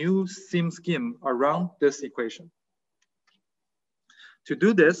our new SIM scheme around this equation. To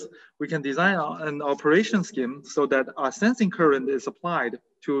do this, we can design an operation scheme so that a sensing current is applied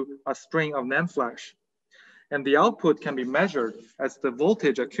to a string of NAND flash, and the output can be measured as the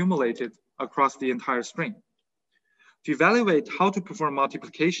voltage accumulated across the entire string. To evaluate how to perform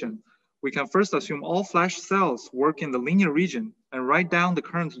multiplication, we can first assume all flash cells work in the linear region and write down the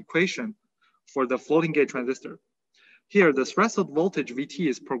current equation for the floating gate transistor. Here, the threshold voltage VT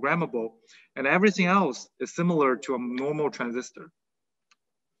is programmable, and everything else is similar to a normal transistor.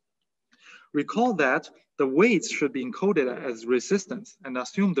 Recall that the weights should be encoded as resistance and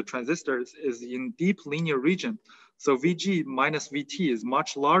assume the transistor is in deep linear region, so VG minus VT is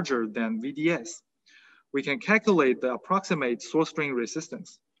much larger than VDS. We can calculate the approximate source string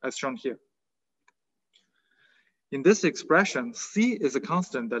resistance, as shown here. In this expression, C is a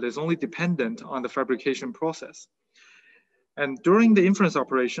constant that is only dependent on the fabrication process. And during the inference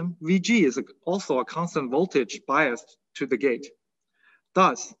operation, VG is also a constant voltage biased to the gate.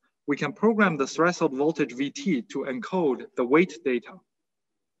 Thus, we can program the threshold voltage VT to encode the weight data.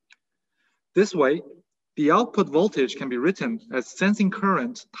 This way, the output voltage can be written as sensing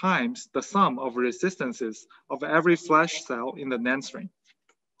current times the sum of resistances of every flash cell in the NAND string.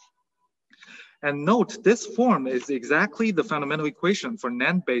 And note, this form is exactly the fundamental equation for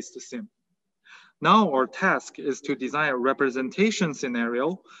NAND-based SIM. Now our task is to design a representation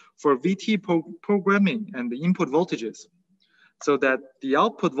scenario for VT programming and the input voltages. so that the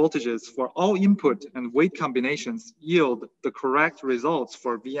output voltages for all input and weight combinations yield the correct results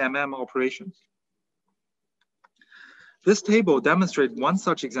for VMM operations. This table demonstrates one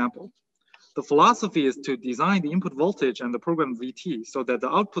such example. The philosophy is to design the input voltage and the program VT so that the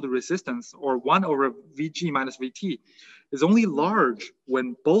output resistance, or 1 over VG minus VT, is only large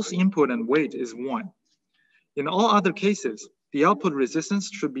when both input and weight is 1. In all other cases, the output resistance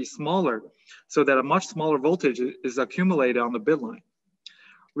should be smaller so that a much smaller voltage is accumulated on the bit line.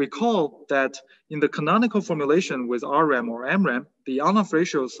 Recall that in the canonical formulation with RRAM or MRAM, the on-off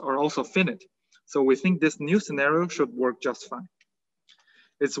ratios are also finite. So we think this new scenario should work just fine.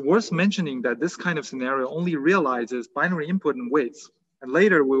 It's worth mentioning that this kind of scenario only realizes binary input and weights, and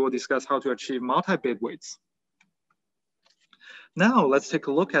later we will discuss how to achieve multi-bit weights. Now let's take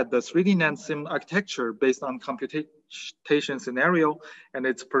a look at the 3D NAND sim architecture based on computation scenario and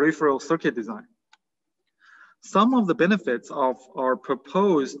its peripheral circuit design. Some of the benefits of our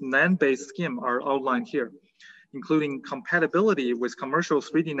proposed NAND-based scheme are outlined here, including compatibility with commercial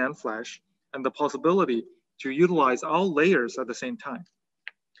 3D NAND flash and the possibility to utilize all layers at the same time.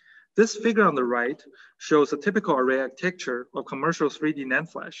 This figure on the right shows a typical array architecture of commercial 3D NAND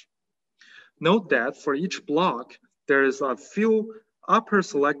flash. Note that for each block, there is a few upper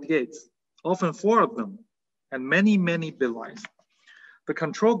select gates, often 4 of them, and many bit lines. The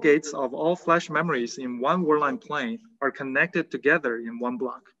control gates of all flash memories in one wordline plane are connected together in one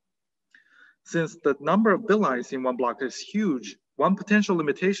block. Since the number of bit lines in one block is huge, one potential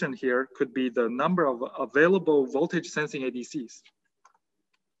limitation here could be the number of available voltage sensing ADCs.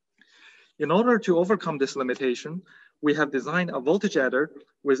 In order to overcome this limitation, we have designed a voltage adder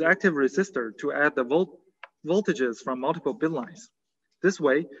with active resistor to add the voltages from multiple bit lines. This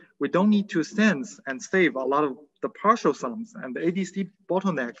way, we don't need to sense and save a lot of the partial sums, and the ADC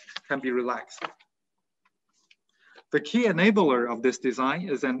bottleneck can be relaxed. The key enabler of this design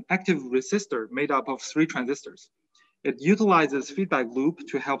is an active resistor made up of 3 transistors. It utilizes feedback loop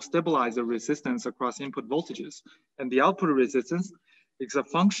to help stabilize the resistance across input voltages, and the output resistance is a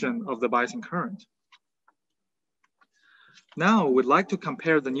function of the biasing current. Now, we'd like to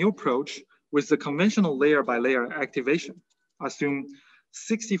compare the new approach with the conventional layer-by-layer activation. Assume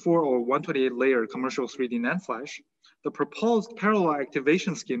 64 or 128 layer commercial 3D NAND flash. The proposed parallel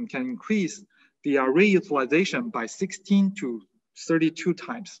activation scheme can increase the array utilization by 16 to 32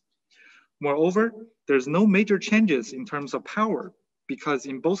 times. Moreover, there's no major changes in terms of power because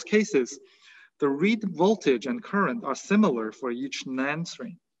in both cases, the read voltage and current are similar for each NAND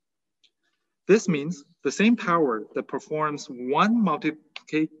string. This means the same power that performs one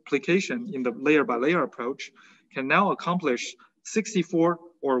multiplication in the layer-by-layer approach can now accomplish 64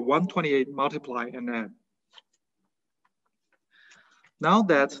 or 128 multiply and add. Now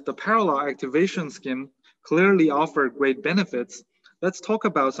that the parallel activation scheme clearly offers great benefits, let's talk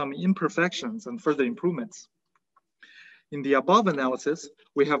about some imperfections and further improvements. In the above analysis,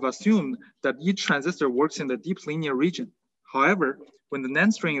 we have assumed that each transistor works in the deep linear region. However, when the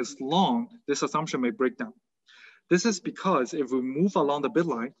NAND string is long, this assumption may break down. This is because if we move along the bit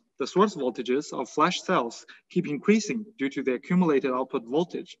line, the source voltages of flash cells keep increasing due to the accumulated output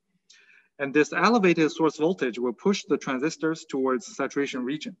voltage. And this elevated source voltage will push the transistors towards the saturation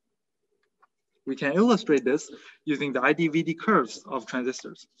region. We can illustrate this using the IDVD curves of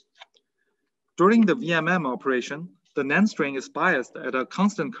transistors. During the VMM operation, the NAND string is biased at a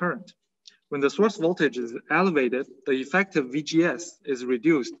constant current. When the source voltage is elevated, the effective VGS is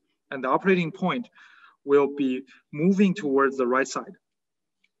reduced and the operating point will be moving towards the right side.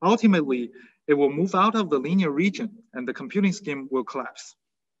 Ultimately, it will move out of the linear region and the computing scheme will collapse.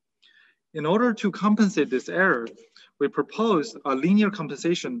 In order to compensate this error, we propose a linear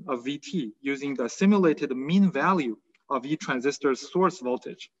compensation of VT using the simulated mean value of each transistor's source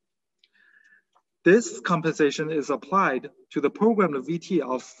voltage. This compensation is applied to the programmed VT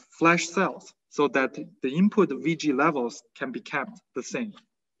of flash cells so that the input VG levels can be kept the same.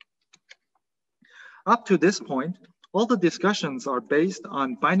 Up to this point, all the discussions are based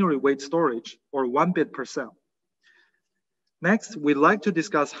on binary weight storage or 1 bit per cell. Next, we'd like to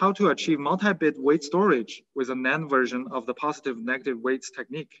discuss how to achieve multi-bit weight storage with a NAND version of the positive-negative weights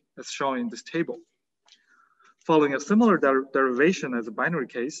technique as shown in this table. Following a similar derivation as a binary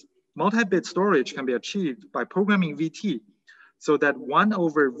case, multi-bit storage can be achieved by programming VT so that 1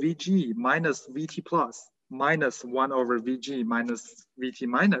 over VG minus VT plus minus 1 over VG minus VT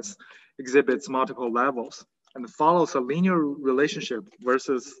minus exhibits multiple levels and follows a linear relationship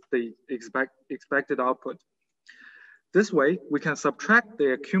versus the expected output. This way, we can subtract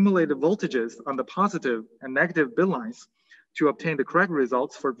the accumulated voltages on the positive and negative bit lines to obtain the correct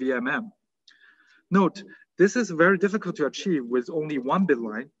results for VMM. Note, this is very difficult to achieve with only one bit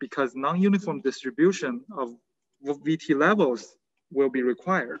line because non-uniform distribution of VT levels will be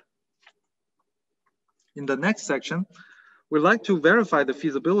required. In the next section, we'd like to verify the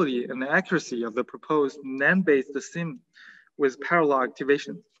feasibility and the accuracy of the proposed NAND-based SIM with parallel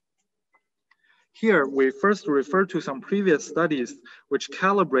activation. Here, we first refer to some previous studies which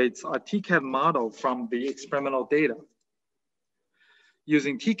calibrates a TCAD model from the experimental data.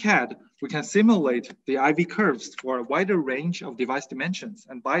 Using TCAD, we can simulate the IV curves for a wider range of device dimensions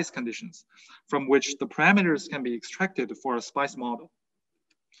and bias conditions, from which the parameters can be extracted for a SPICE model.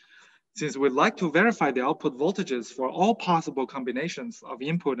 Since we'd like to verify the output voltages for all possible combinations of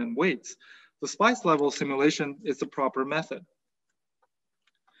input and weights, the SPICE level simulation is the proper method.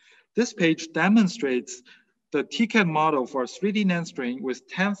 This page demonstrates the TCAD model for a 3D NAND string with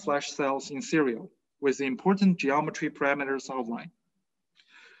 10 flash cells in serial, with the important geometry parameters outlined.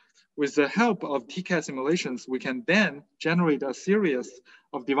 With the help of TCAD simulations, we can then generate a series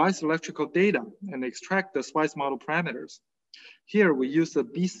of device electrical data and extract the SPICE model parameters. Here, we use the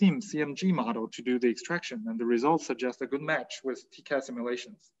BSIM CMG model to do the extraction, and the results suggest a good match with TCAD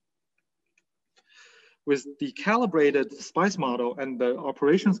simulations. With the calibrated SPICE model and the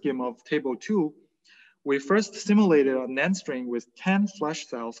operation scheme of table 2, we first simulated a NAND string with 10 flash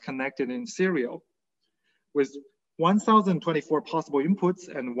cells connected in serial. With 1,024 possible inputs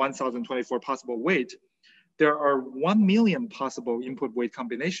and 1,024 possible weight, there are 1 million possible input weight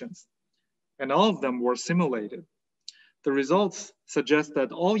combinations, and all of them were simulated. The results suggest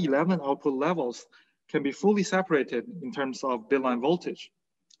that all 11 output levels can be fully separated in terms of bitline voltage.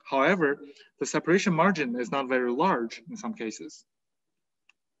 However, the separation margin is not very large in some cases.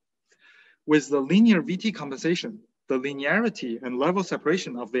 With the linear VT compensation, the linearity and level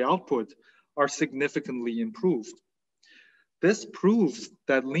separation of the output are significantly improved. This proves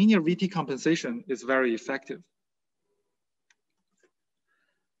that linear VT compensation is very effective.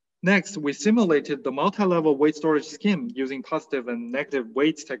 Next, we simulated the multi-level weight storage scheme using positive and negative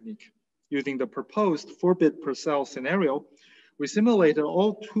weights technique. Using the proposed 4-bit per cell scenario, we simulated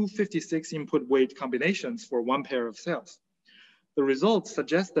all 256 input weight combinations for one pair of cells. The results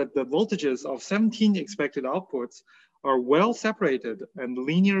suggest that the voltages of 17 expected outputs are well separated and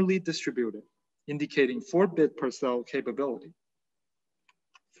linearly distributed, indicating 4-bit per cell capability.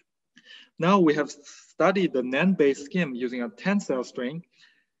 Now we have studied the NAND-based scheme using a 10-cell string.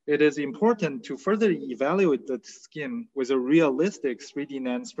 It is important to further evaluate the scheme with a realistic 3D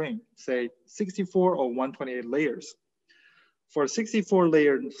NAND string, say 64 or 128 layers. For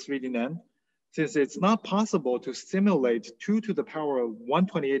 64-layer 3D NAND, since it's not possible to simulate 2 to the power of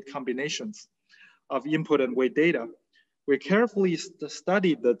 128 combinations of input and weight data, we carefully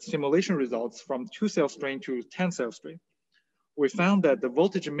studied the simulation results from 2-cell string to 10-cell string. We found that the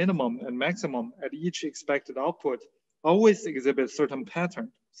voltage minimum and maximum at each expected output always exhibit certain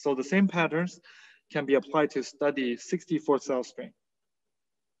patterns. So the same patterns can be applied to study 64-cell string.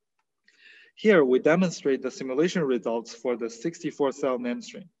 Here, we demonstrate the simulation results for the 64-cell NAND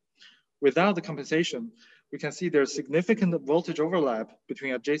string. Without the compensation, we can see there's significant voltage overlap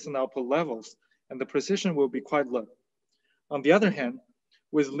between adjacent output levels, and the precision will be quite low. On the other hand,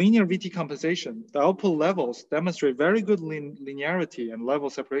 with linear VT compensation, the output levels demonstrate very good linearity and level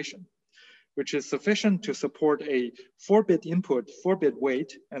separation, which is sufficient to support a 4-bit input, 4-bit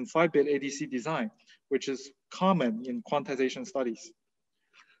weight, and 5-bit ADC design, which is common in quantization studies.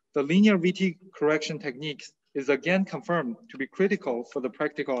 The linear VT correction technique is again confirmed to be critical for the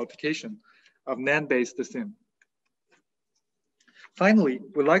practical application of NAND-based SIM. Finally,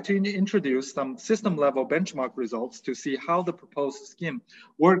 we'd like to introduce some system-level benchmark results to see how the proposed scheme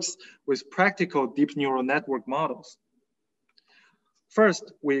works with practical deep neural network models.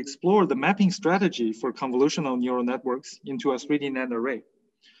 First, we explore the mapping strategy for convolutional neural networks into a 3D NAND array.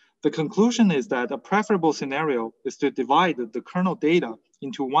 The conclusion is that a preferable scenario is to divide the kernel data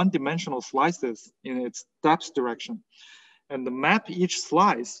into one-dimensional slices in its depth direction, and map each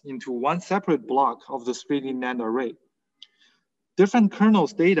slice into one separate block of the 3D NAND array. Different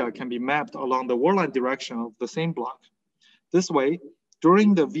kernels data can be mapped along the warline direction of the same block. This way,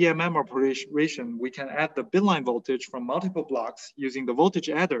 during the VMM operation, we can add the bitline voltage from multiple blocks using the voltage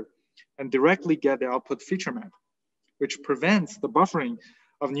adder and directly get the output feature map, which prevents the buffering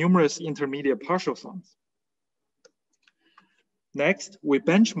of numerous intermediate partial sums. Next, we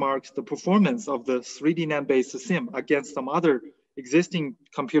benchmarked the performance of the 3D NAND-based SIM against some other existing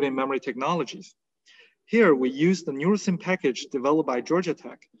computing memory technologies. Here, we used the NeuroSIM package developed by Georgia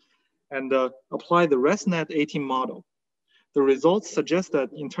Tech and applied the ResNet 18 model. The results suggest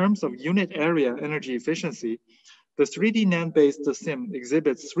that in terms of unit area energy efficiency, the The 3D NAND-based SIM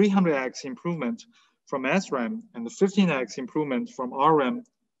exhibits 300x improvement from SRAM and 15x improvement from RRAM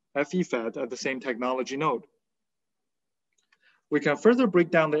FEFET at the same technology node. We can further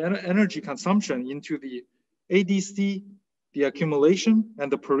break down the energy consumption into the ADC, the accumulation,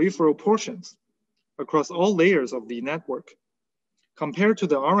 and the peripheral portions across all layers of the network. Compared to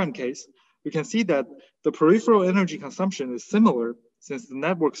the RRAM case, we can see that the peripheral energy consumption is similar since the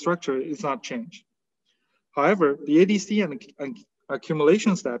network structure is not changed. However, the ADC and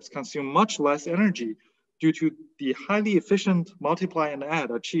accumulation steps consume much less energy due to the highly efficient multiply and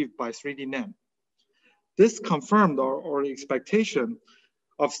add achieved by 3D NAND. This confirmed our expectation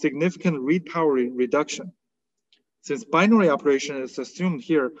of significant read power reduction. Since binary operation is assumed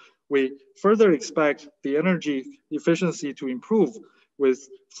here, we further expect the energy efficiency to improve with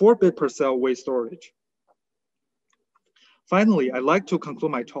 4-bit per cell weight storage. Finally, I'd like to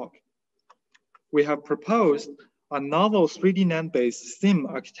conclude my talk. We have proposed a novel 3D NAND-based SIM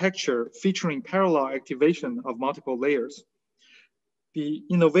architecture featuring parallel activation of multiple layers. The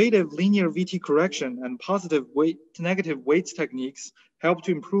innovative linear VT correction and positive negative weights techniques help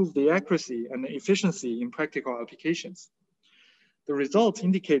to improve the accuracy and efficiency in practical applications. The results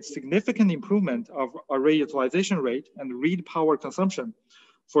indicate significant improvement of array utilization rate and read power consumption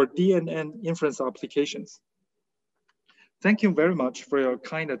for DNN inference applications. Thank you very much for your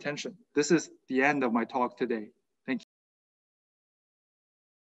kind attention. This is the end of my talk today. Thank you.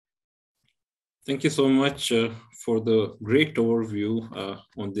 Thank you so much for the great overview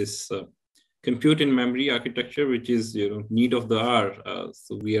on this compute in memory architecture, which is need of the hour.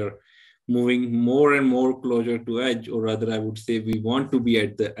 So we are moving more and more closer to edge, or rather I would say we want to be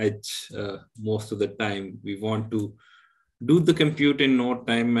at the edge most of the time. We want to do the compute in no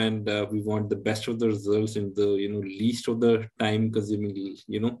time, and we want the best of the results in the least of the time consuming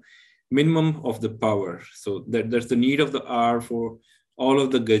minimum of the power. So that's the need of the hour for all of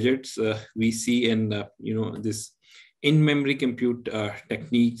the gadgets we see, and this in-memory compute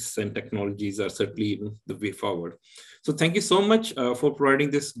techniques and technologies are certainly the way forward. So thank you so much for providing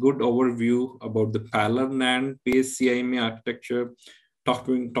this good overview about the parallel NAND-based CIMA architecture,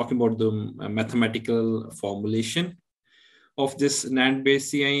 talking about the mathematical formulation of this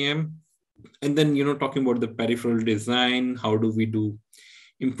NAND-based CIM, and then talking about the peripheral design. How do we do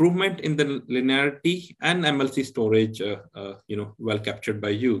improvement in the linearity and MLC storage? Well captured by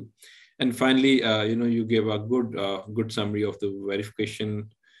you. And finally, you gave a good summary of the verification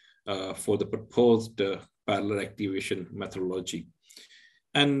for the proposed parallel activation methodology.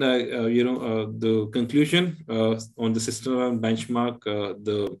 And the conclusion on the system benchmark,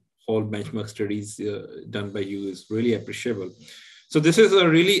 the whole benchmark studies done by you is really appreciable. So this is a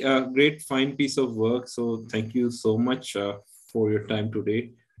really great fine piece of work. So thank you so much for your time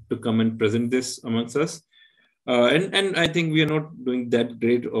today to come and present this amongst us. And I think we are not doing that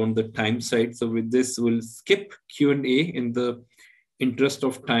great on the time side. So with this, we'll skip Q&A in the interest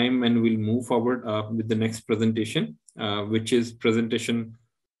of time, and we'll move forward with the next presentation, which is presentation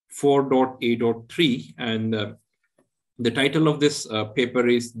 4.A.3. And the title of this paper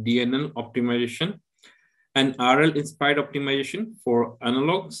is DNN Optimization and RL-inspired optimization for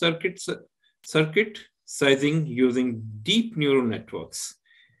analog circuit sizing using deep neural networks.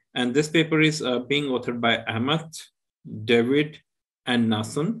 And this paper is being authored by Ahmed, David, and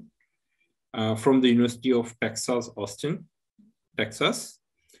Nasun from the University of Texas, Austin, Texas,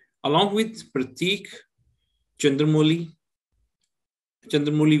 along with Prateek Chandramouli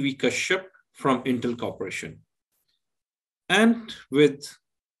V. Kashyap from Intel Corporation, and with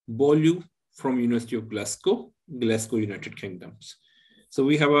Bolu from University of Glasgow, United Kingdom. So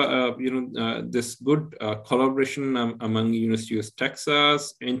we have this good collaboration among University of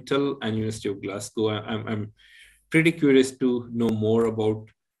Texas, Intel, and University of Glasgow. I'm pretty curious to know more about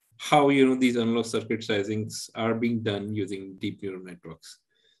how these analog circuit sizings are being done using deep neural networks.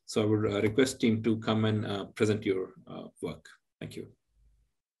 So I would request team to come and present your work. Thank you.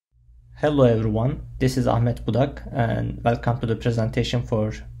 Hello everyone, this is Ahmet Budak, and welcome to the presentation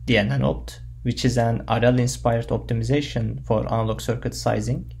for DNN Opt, which is an RL-inspired optimization for analog circuit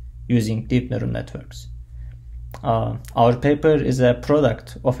sizing using deep neural networks. Our paper is a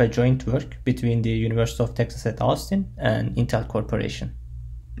product of a joint work between the University of Texas at Austin and Intel Corporation.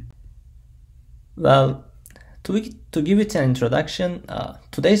 Well, to give it an introduction,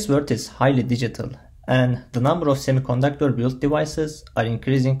 today's world is highly digital, and the number of semiconductor-built devices are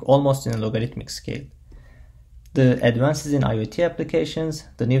increasing almost in a logarithmic scale. The advances in IoT applications,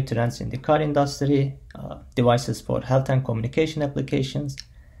 the new trends in the car industry, devices for health and communication applications,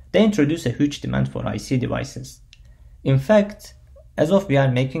 they introduce a huge demand for IC devices. In fact, as of we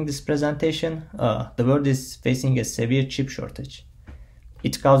are making this presentation, the world is facing a severe chip shortage.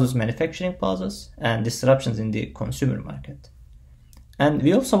 It causes manufacturing pauses and disruptions in the consumer market. And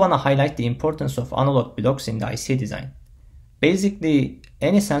we also want to highlight the importance of analog blocks in the IC design. Basically,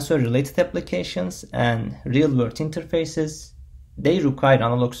 any sensor-related applications and real-world interfaces, they require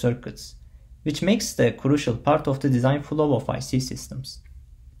analog circuits, which makes the crucial part of the design flow of IC systems.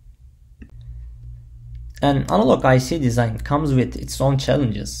 An analog IC design comes with its own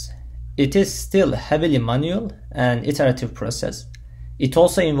challenges. It is still heavily manual and iterative process. It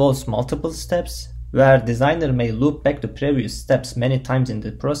also involves multiple steps, where designer may loop back to previous steps many times in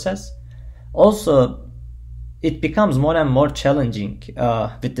the process. Also, it becomes more and more challenging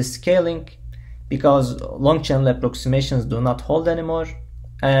with the scaling, because long channel approximations do not hold anymore,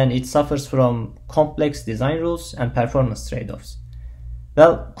 and it suffers from complex design rules and performance trade-offs.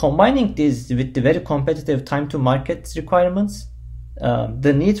 Well, combining these with the very competitive time to market requirements,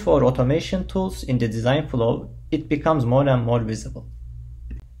 the need for automation tools in the design flow, it becomes more and more visible.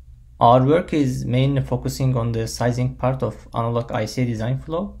 Our work is mainly focusing on the sizing part of analog IC design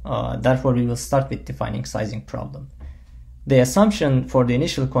flow. Therefore, we will start with defining sizing problem. The assumption for the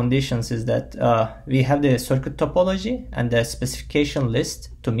initial conditions is that we have the circuit topology and the specification list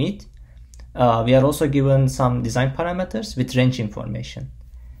to meet. We are also given some design parameters with range information.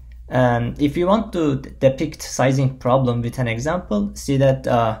 And if you want to depict sizing problem with an example, see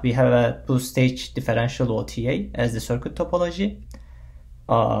that we have a two-stage differential OTA as the circuit topology.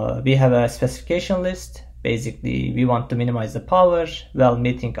 We have a specification list. Basically, we want to minimize the power while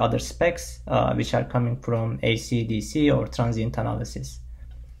meeting other specs, which are coming from AC, DC, or transient analysis.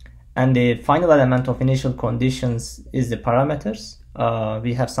 And the final element of initial conditions is the parameters.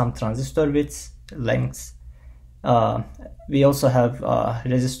 We have some transistor widths, lengths. We also have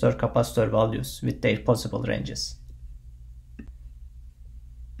resistor, capacitor values with their possible ranges.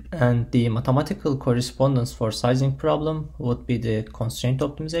 And the mathematical correspondence for sizing problem would be the constraint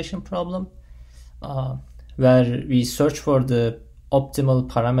optimization problem, where we search for the optimal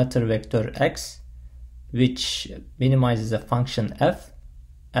parameter vector x, which minimizes a function f,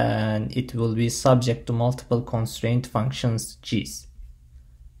 and it will be subject to multiple constraint functions g's.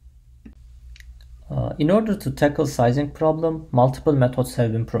 In order to tackle sizing problem, multiple methods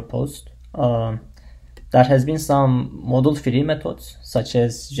have been proposed. There has been some model-free methods, such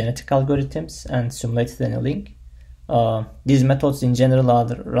as genetic algorithms and simulated annealing. These methods in general are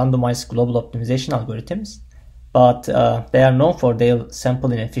randomized global optimization algorithms, but they are known for their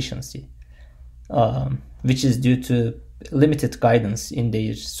sample inefficiency, which is due to limited guidance in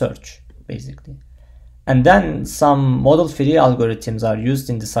their search, basically. And then some model-free algorithms are used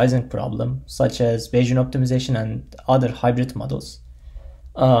in the sizing problem, such as Bayesian optimization and other hybrid models.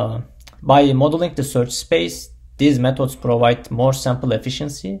 By modeling the search space, these methods provide more sample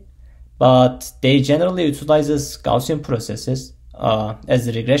efficiency, but they generally utilizes Gaussian processes as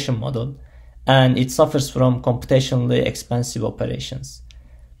a regression model, and it suffers from computationally expensive operations.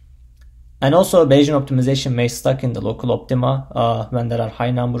 And also, Bayesian optimization may stuck in the local optima when there are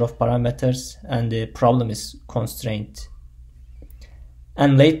high number of parameters and the problem is constrained.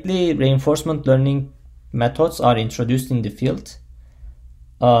 And lately, reinforcement learning methods are introduced in the field.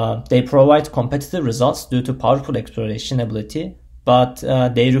 They provide competitive results due to powerful exploration ability, but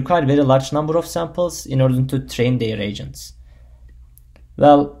they require very large number of samples in order to train their agents.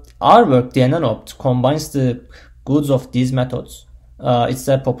 Well, our work, the DNN-opt, combines the goods of these methods. It's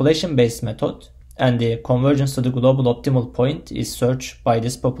a population-based method, and the convergence to the global optimal point is searched by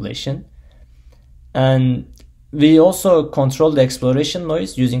this population. And we also control the exploration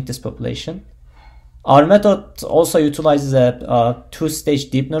noise using this population. Our method also utilizes a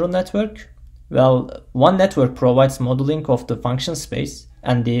two-stage deep neural network. Well, one network provides modeling of the function space,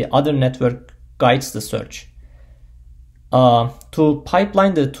 and the other network guides the search. To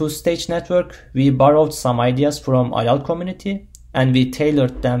pipeline the two-stage network, we borrowed some ideas from IL community, and we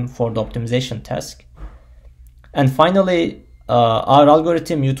tailored them for the optimization task. And finally, our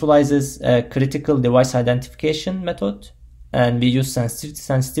algorithm utilizes a critical device identification method, and we use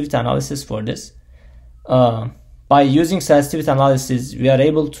sensitivity analysis for this. By using sensitivity analysis, we are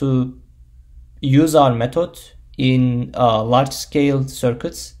able to use our method in large-scale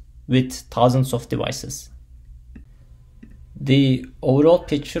circuits with thousands of devices. The overall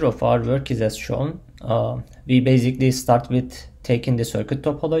picture of our work is as shown. We basically start with taking the circuit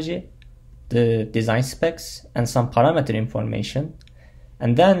topology, the design specs, and some parameter information,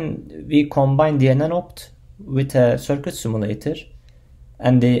 and then we combine the DNN-opt with a circuit simulator,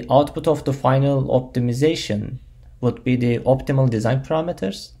 and the output of the final optimization would be the optimal design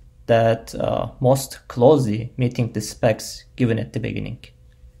parameters that most closely meeting the specs given at the beginning.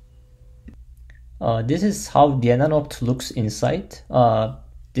 This is how DNN-opt looks inside.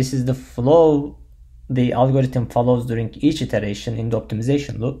 This is the flow the algorithm follows during each iteration in the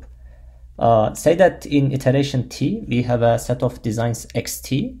optimization loop. Say that in iteration T, we have a set of designs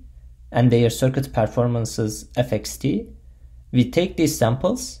XT and their circuit performances FXT. We take these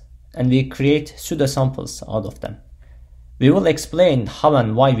samples and we create pseudo samples out of them. We will explain how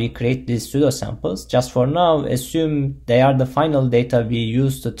and why we create these pseudo samples. Just for now, assume they are the final data we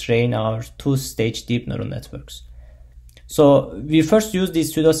use to train our two-stage deep neural networks. So we first use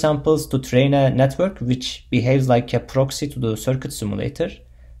these pseudo samples to train a network which behaves like a proxy to the circuit simulator.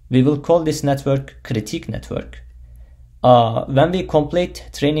 We will call this network critique network. When we complete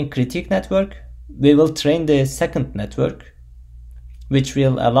training critique network, we will train the second network, which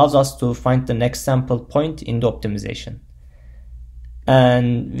will allow us to find the next sample point in the optimization.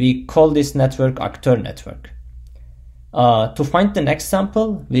 And we call this network actor network. To find the next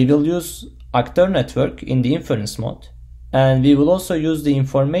sample, we will use actor network in the inference mode. And we will also use the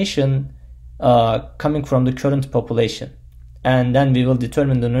information coming from the current population. And then we will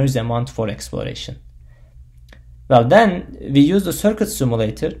determine the noise amount for exploration. Well, then we use the circuit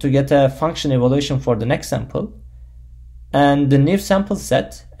simulator to get a function evaluation for the next sample. And the new sample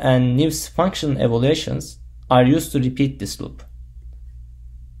set and new function evaluations are used to repeat this loop.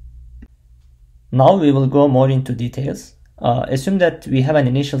 Now we will go more into details. Assume that we have an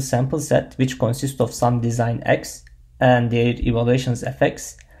initial sample set which consists of some design X and their evaluations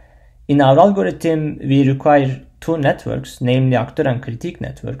Fx. In our algorithm, we require two networks, namely actor and critique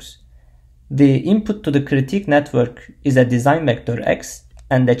networks. The input to the critique network is a design vector X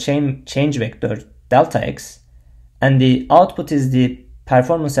and the change vector delta X, and the output is the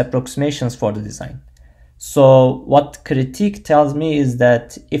performance approximations for the design. So what critique tells me is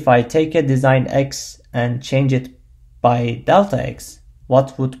that if I take a design X and change it by delta X,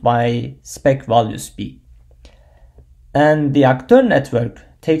 what would my spec values be? And the actor network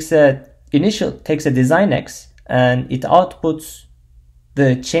takes a design X and it outputs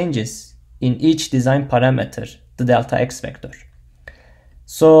the changes in each design parameter, the delta X vector.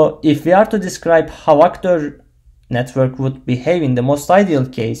 So if we are to describe how actor network would behave in the most ideal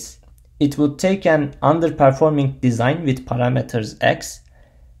case, it would take an underperforming design with parameters X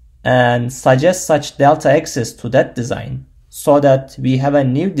and suggest such delta X's to that design so that we have a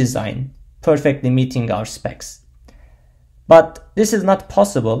new design perfectly meeting our specs. But this is not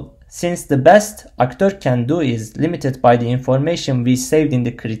possible since the best actor can do is limited by the information we saved in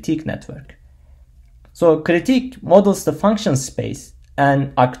the critique network. So critique models the function space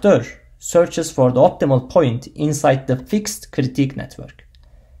and actor searches for the optimal point inside the fixed critique network.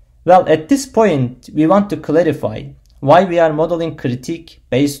 Well, at this point, we want to clarify why we are modeling critique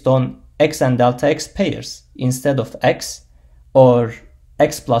based on X and delta X pairs instead of X or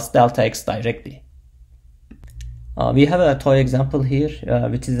X plus delta X directly. We have a toy example here,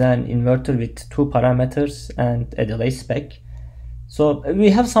 which is an inverter with two parameters and a delay spec. So we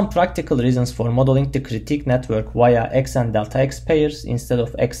have some practical reasons for modeling the critique network via X and delta X pairs instead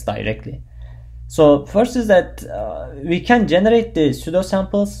of X directly. So first is that we can generate the pseudo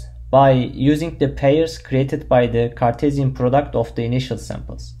samples by using the pairs created by the Cartesian product of the initial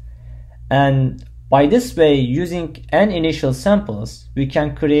samples. And by this way, using n initial samples, we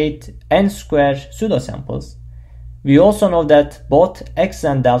can create n square pseudo samples. We also know that both X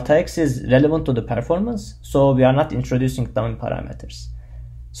and delta X is relevant to the performance, so we are not introducing dummy parameters.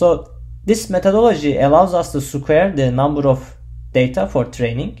 So this methodology allows us to square the number of data for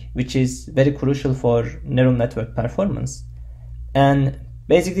training, which is very crucial for neural network performance. And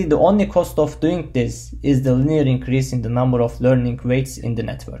basically the only cost of doing this is the linear increase in the number of learning weights in the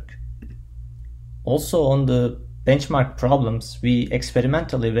network. Also on the benchmark problems, we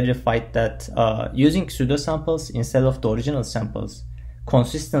experimentally verified that using pseudo samples instead of the original samples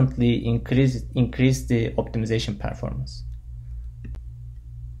consistently increase the optimization performance.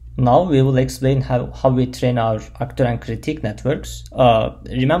 Now we will explain how we train our actor and critique networks.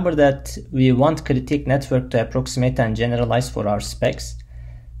 Remember that we want critique network to approximate and generalize for our specs.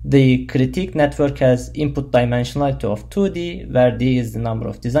 The critique network has input dimensionality of 2D, where D is the number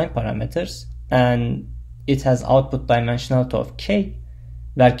of design parameters, and it has output dimensionality of K,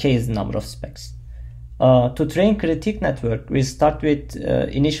 where K is the number of specs. To train critique network, we start with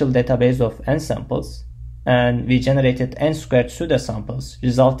initial database of n samples, and we generated n squared pseudo samples,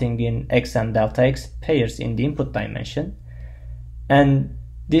 resulting in X and delta X pairs in the input dimension. And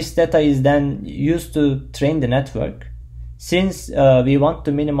this data is then used to train the network. Since we want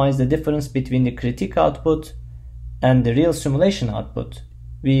to minimize the difference between the critique output and the real simulation output,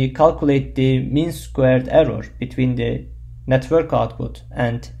 we calculate the mean squared error between the network output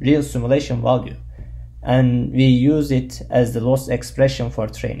and real simulation value, and we use it as the loss expression for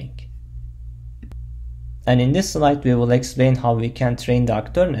training. And in this slide, we will explain how we can train the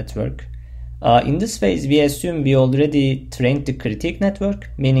actor network. In this phase, we assume we already trained the critique network,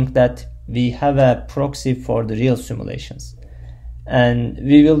 meaning that we have a proxy for the real simulations. And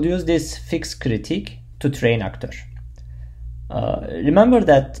we will use this fixed critique to train actor. Remember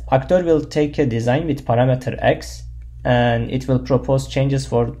that actor will take a design with parameter x, and it will propose changes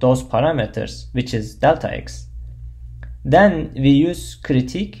for those parameters, which is delta x. Then we use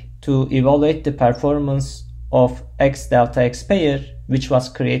critique to evaluate the performance of x delta x pair, which was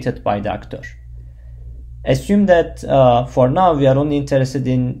created by the actor. Assume that for now we are only interested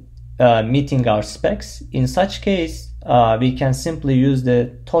in meeting our specs. In such case, we can simply use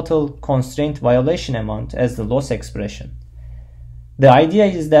the total constraint violation amount as the loss expression. The idea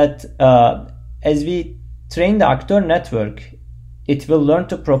is that as we train the actor network, it will learn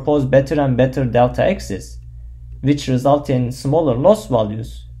to propose better and better delta x's, which result in smaller loss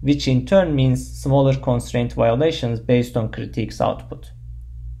values, which in turn means smaller constraint violations based on critique's output.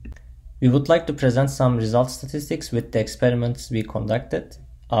 We would like to present some result statistics with the experiments we conducted.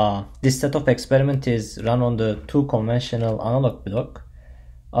 This set of experiment is run on the 2 conventional analog block.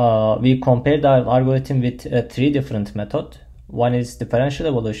 We compared our algorithm with 3 different methods. One is differential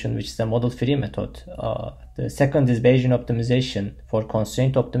evolution, which is a model-free method. The second is Bayesian optimization for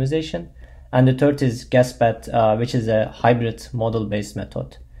constraint optimization. And the third is GASPAT, which is a hybrid model-based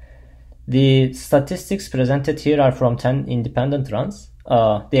method. The statistics presented here are from 10 independent runs.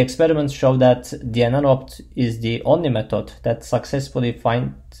 The experiments show that DNN-opt is the only method that successfully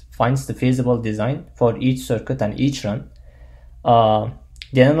finds the feasible design for each circuit and each run.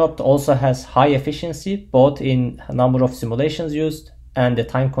 DNN-opt also has high efficiency, both in number of simulations used and the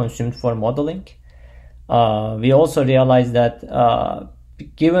time consumed for modeling. We also realized that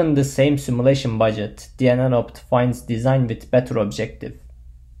given the same simulation budget, DNN-opt finds design with better objective.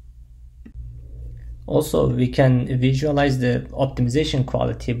 Also, we can visualize the optimization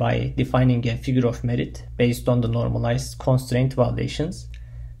quality by defining a figure of merit based on the normalized constraint validations.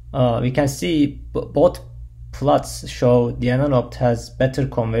 We can see both plots show DNN-opt has better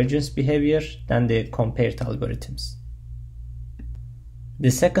convergence behavior than the compared algorithms. The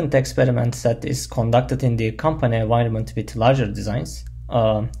second experiment set is conducted in the company environment with larger designs.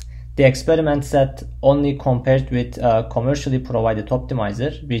 The experiment set only compared with a commercially provided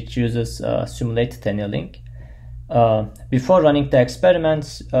optimizer, which uses simulated annealing. Before running the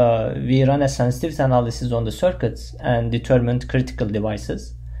experiments, we ran a sensitivity analysis on the circuits and determined critical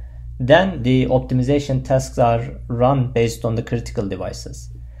devices. Then the optimization tasks are run based on the critical devices.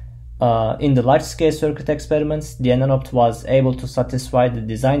 In the large-scale circuit experiments, DNN-opt was able to satisfy the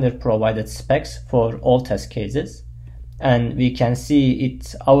designer-provided specs for all test cases. And we can see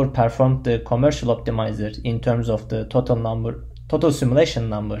it outperformed the commercial optimizer in terms of the total simulation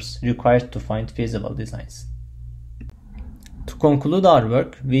numbers required to find feasible designs. To conclude our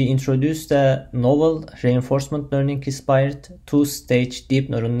work, we introduced a novel reinforcement learning inspired 2-stage deep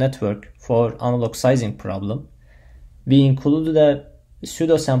neural network for analog sizing problem. We included a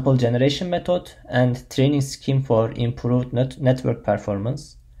pseudo sample generation method and training scheme for improved network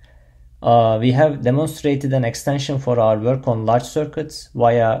performance. We have demonstrated an extension for our work on large circuits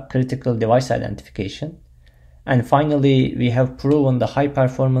via critical device identification. And finally, we have proven the high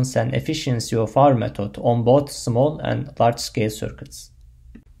performance and efficiency of our method on both small and large scale circuits.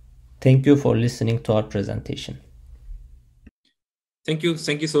 Thank you for listening to our presentation. Thank you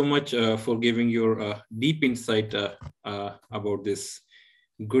so much for giving your deep insight about this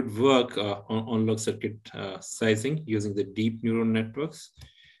good work on analog circuit sizing using the deep neural networks.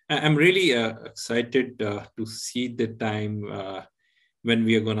 I'm really excited to see the time when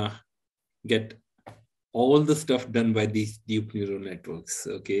we are gonna get all the stuff done by these deep neural networks.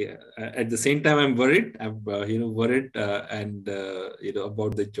 Okay. At the same time, I'm worried. I'm worried and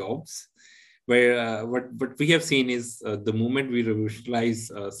about the jobs. Where what we have seen is the moment we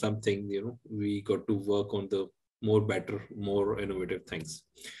revolutionize something, we got to work on the better, more innovative things.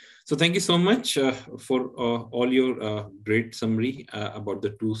 So thank you so much for all your great summary about the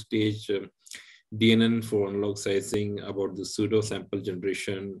 2-stage DNN for analog sizing, about the pseudo sample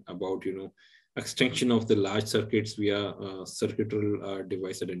generation, about extension of the large circuits via circuitral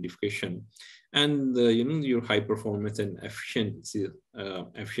device identification, and your high performance and efficiency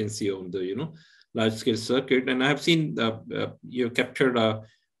on the large scale circuit. And I have seen you captured a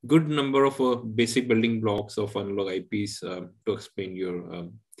good number of basic building blocks of analog IPs to explain your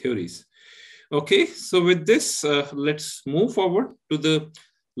theories. Okay, so with this, let's move forward to the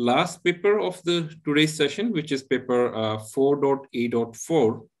last paper of today's session, which is paper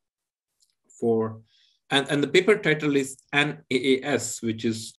 4.A.4 and the paper title is NAAS, which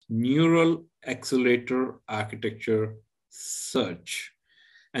is Neural Accelerator Architecture Search.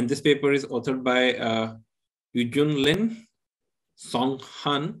 And this paper is authored by Yujun Lin, Song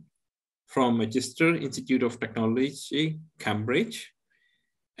Han from Manchester Institute of Technology, Cambridge,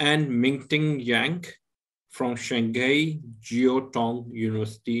 and Mingting Yang from Shanghai Jiaotong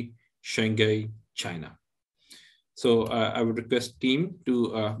University, Shanghai, China. So I would request team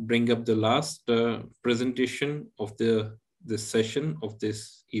to bring up the last presentation of this session of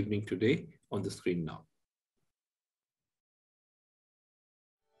this evening today on the screen now.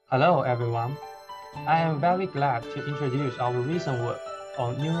 Hello, everyone. I am very glad to introduce our recent work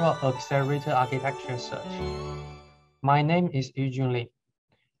on Neural Accelerator Architecture Search. My name is Yujun Lin,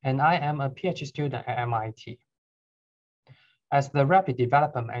 and I am a PhD student at MIT. As the rapid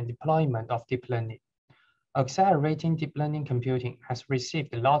development and deployment of deep learning, accelerating deep learning computing has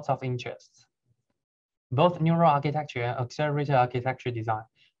received lots of interest. Both neural architecture and accelerator architecture design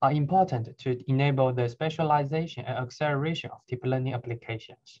are important to enable the specialization and acceleration of deep learning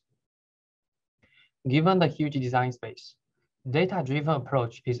applications. Given the huge design space, data-driven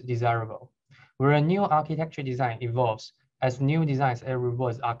approach is desirable, where a new architecture design evolves as new designs and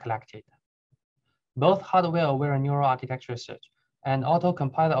rewards are collected. Both hardware-aware neural architecture search and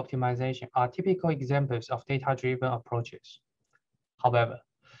auto-compiler optimization are typical examples of data-driven approaches. However,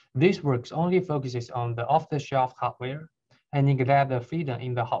 this work only focuses on the off-the-shelf hardware and neglect the freedom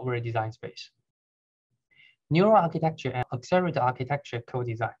in the hardware design space. Neural architecture and accelerator architecture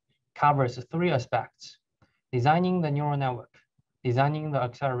co-design covers three aspects: designing the neural network, designing the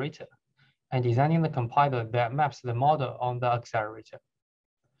accelerator, and designing the compiler that maps the model on the accelerator.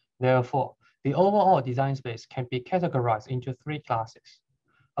 Therefore, the overall design space can be categorized into three classes: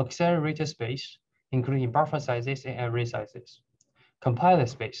 accelerator space, including buffer sizes and array sizes; compiler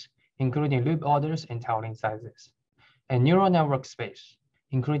space, including loop orders and tiling sizes; and neural network space,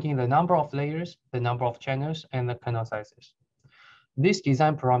 including the number of layers, the number of channels, and the kernel sizes. These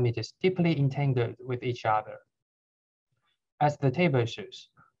design parameters deeply entangled with each other. As the table shows,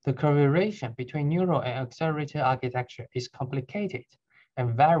 the correlation between neural and accelerator architecture is complicated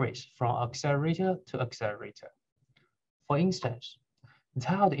and varies from accelerator to accelerator. For instance,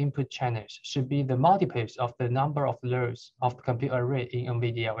 tiled input channels should be the multiples of the number of rows of the compute array in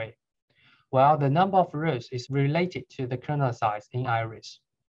NVDLA, while the number of rows is related to the kernel size in Iris.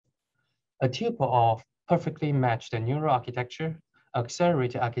 A tuple of perfectly matched neural architecture,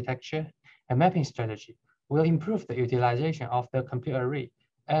 accelerator architecture, and mapping strategy will improve the utilization of the compute array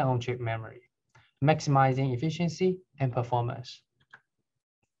and on-chip memory, maximizing efficiency and performance.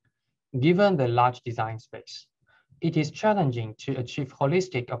 Given the large design space, it is challenging to achieve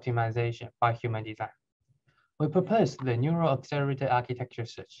holistic optimization by human design. We propose the Neural Accelerator Architecture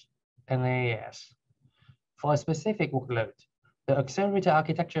Search, NAAS. For a specific workload, the Accelerator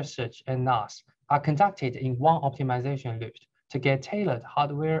Architecture Search and NAS are conducted in one optimization loop to get tailored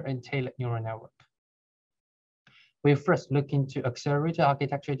hardware and tailored neural network. We first look into accelerator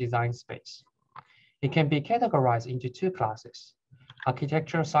architecture design space. It can be categorized into two classes: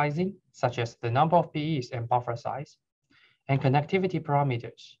 architecture sizing, such as the number of PEs and buffer size, and connectivity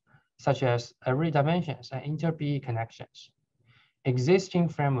parameters, such as array dimensions and inter-PE connections. Existing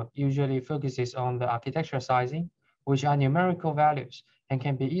framework usually focuses on the architecture sizing, which are numerical values and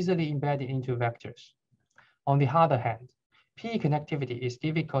can be easily embedded into vectors. On the other hand, PE connectivity is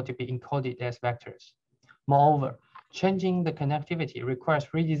difficult to be encoded as vectors. Moreover, changing the connectivity requires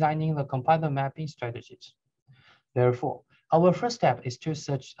redesigning the compiler mapping strategies. Therefore, our first step is to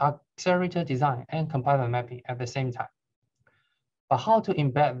search accelerator design and compiler mapping at the same time. But how to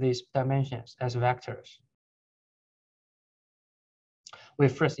embed these dimensions as vectors? We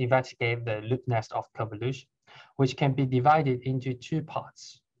first investigate the loop nest of convolution, which can be divided into two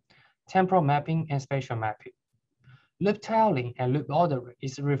parts: temporal mapping and spatial mapping. Loop tiling and loop ordering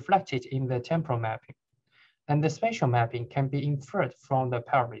is reflected in the temporal mapping, and the spatial mapping can be inferred from the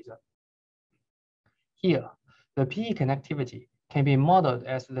parallelism. Here, the PE connectivity can be modeled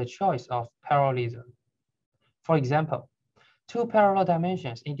as the choice of parallelism. For example, two parallel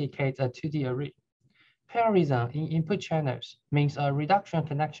dimensions indicate a 2D array. Parallelism in input channels means a reduction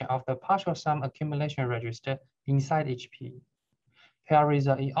connection of the partial sum accumulation register inside each PE.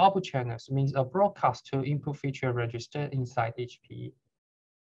 Parallelism in output channels means a broadcast to input feature register inside each PE.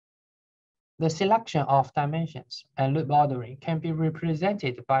 The selection of dimensions and loop ordering can be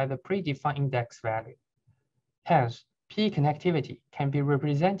represented by the predefined index value. Hence, PE connectivity can be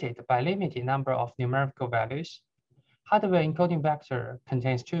represented by limited number of numerical values. hardware encoding vector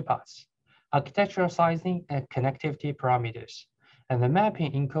contains two parts, architectural sizing and connectivity parameters. And the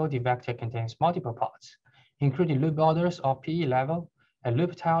mapping encoding vector contains multiple parts, including loop orders of PE level and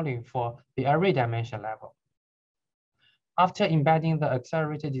loop tiling for the array dimension level. After embedding the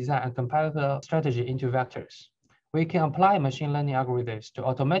accelerated design and comparator strategy into vectors, we can apply machine learning algorithms to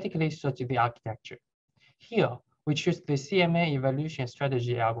automatically search the architecture. Here, we choose the CMA evaluation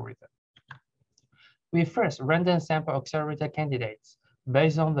strategy algorithm. We first random sample accelerator candidates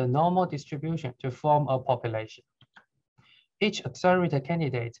based on the normal distribution to form a population. Each accelerator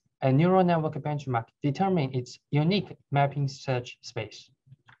candidate and neural network benchmark determine its unique mapping search space.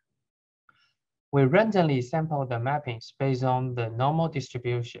 We randomly sample the mappings based on the normal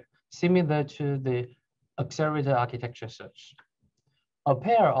distribution, similar to the accelerator architecture search. A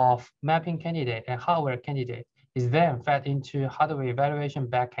pair of mapping candidate and hardware candidate is then fed into hardware evaluation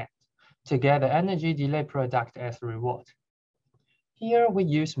backend to get the energy delay product as reward. Here we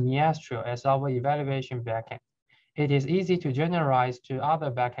use Maestro as our evaluation backend. It is easy to generalize to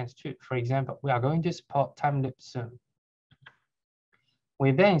other backends too. For example, we are going to support time loop soon.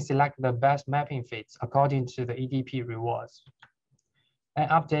 We then select the best mapping fits according to the EDP rewards and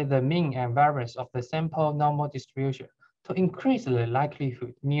update the mean and variance of the sample normal distribution to increase the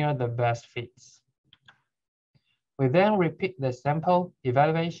likelihood near the best fits. We then repeat the sample,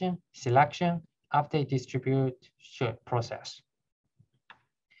 evaluation, selection, update distribution process.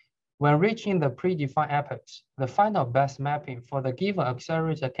 When reaching the predefined epochs, the final best mapping for the given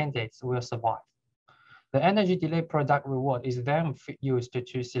accelerator candidates will survive. The energy delay product reward is then used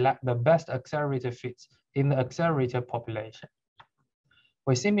to select the best accelerator fits in the accelerator population.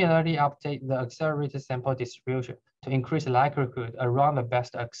 We similarly update the accelerator sample distribution to increase likelihood around the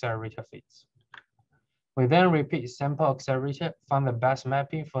best accelerator fits. We then repeat sample accelerator, find the best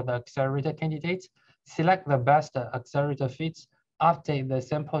mapping for the accelerator candidates, select the best accelerator fits, update the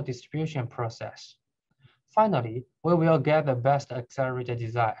sample distribution process. Finally, we will get the best accelerator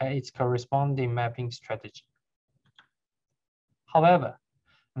design and its corresponding mapping strategy. However,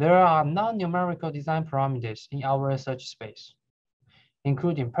 there are non-numerical design parameters in our search space,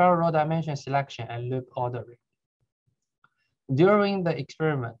 including parallel dimension selection and loop ordering. During the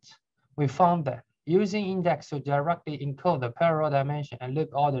experiment, we found that using index to directly encode the parallel dimension and loop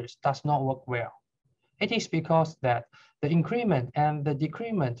orders does not work well. It is because that the increment and the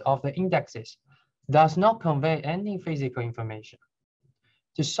decrement of the indexes does not convey any physical information.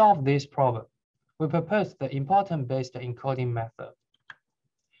 To solve this problem, we propose the importance-based encoding method.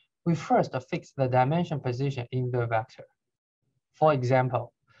 We first fix the dimension position in the vector. For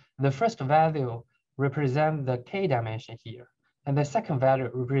example, the first value represents the k dimension here, and the second value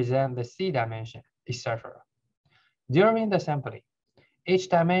represents the c dimension, etc. During the sampling, each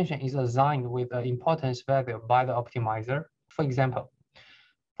dimension is assigned with an importance value by the optimizer. For example,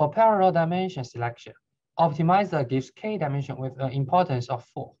 for parallel dimension selection, optimizer gives k dimension with an importance of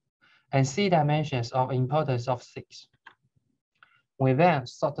 4 and c dimensions of importance of 6. We then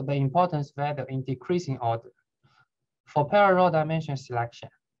sort the importance value in decreasing order. For parallel dimension selection,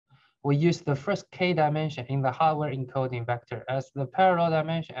 we use the first k dimension in the hardware encoding vector as the parallel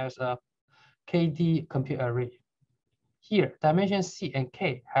dimension as a KD compute array. Here, dimension c and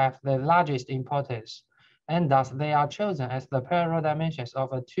k have the largest importance, and thus they are chosen as the parallel dimensions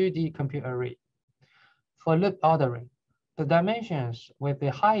of a 2D compute array. For loop ordering, the dimensions with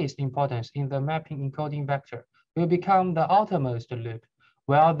the highest importance in the mapping encoding vector will become the outermost loop,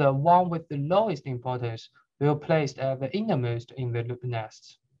 while the one with the lowest importance will be placed at the innermost in the loop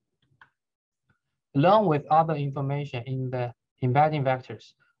nests. Along with other information in the embedding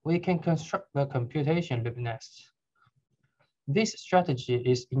vectors, we can construct the computation loop nests. This strategy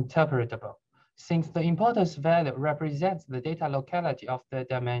is interpretable, since the importance value represents the data locality of the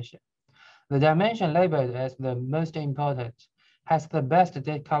dimension. The dimension labeled as the most important has the best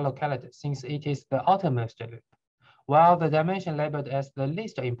data locality since it is the outermost loop, while the dimension labeled as the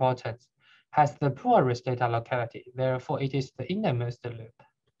least important has the poorest data locality, therefore it is the innermost loop.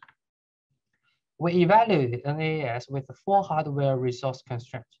 We evaluated NAS with 4 hardware resource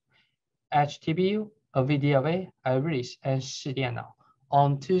constraints, HTBU, a VDLA, IRIS, and 视电脑,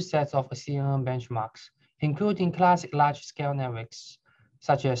 on 2 sets of CNN benchmarks, including classic large-scale networks,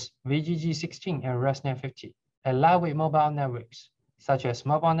 such as VGG16 and ResNet50, and lightweight mobile networks, such as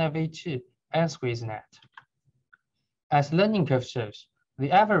MobileNet V2 and SqueezeNet. As learning curve shows,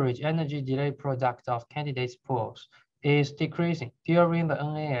 the average energy delay product of candidates pools is decreasing during the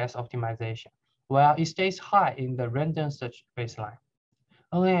NAS optimization, while it stays high in the random search baseline.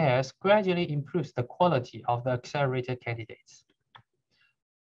 NAS gradually improves the quality of the accelerated candidates.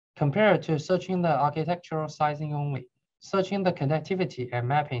 Compared to searching the architectural sizing only, Searching the connectivity and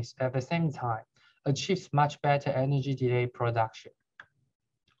mappings at the same time achieves much better energy delay production.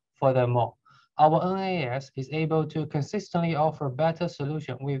 Furthermore, our NAS is able to consistently offer better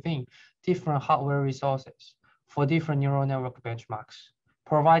solutions within different hardware resources for different neural network benchmarks,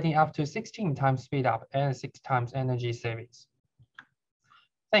 providing up to 16 times speed up and 6 times energy savings.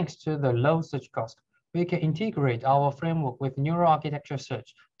 Thanks to the low search cost, we can integrate our framework with neural architecture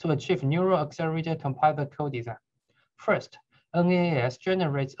search to achieve neural accelerator compiler co-design. First, NAS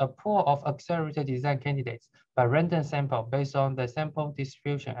generates a pool of accelerator design candidates by random sample based on the sample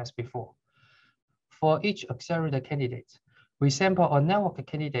distribution as before. For each accelerator candidate, we sample a network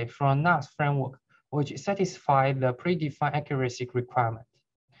candidate from NAS framework, which satisfies the predefined accuracy requirement.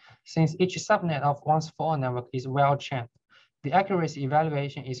 Since each subnet of one's for network is well-chained, the accuracy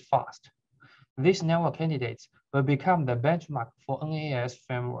evaluation is fast. These network candidates will become the benchmark for NAS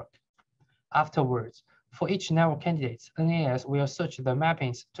framework. Afterwards, for each network candidate, NAS will search the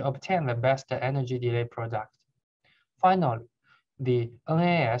mappings to obtain the best energy delay product. Finally, the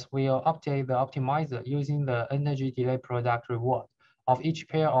NAS will update the optimizer using the energy delay product reward of each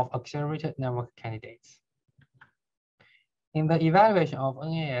pair of accelerated network candidates. In the evaluation of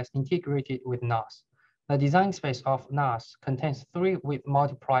NAS integrated with NAS, the design space of NAS contains 3 with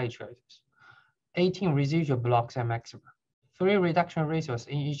multiplier choices, 18 residual blocks at maximum, 3 reduction ratios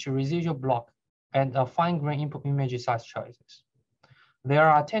in each residual block, and a fine-grained input image size choices. There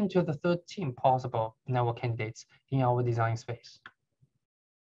are 10 to the 13 possible network candidates in our design space.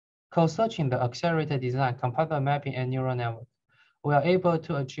 Co-searching the accelerated design, compiler mapping, and neural network, we are able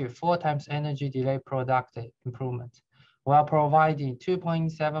to achieve 4 times energy delay product improvement, while providing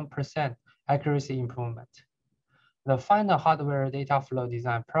 2.7% accuracy improvement. The final hardware data flow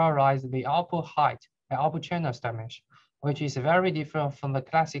design prioritizes the output height and output channel dimension, which is very different from the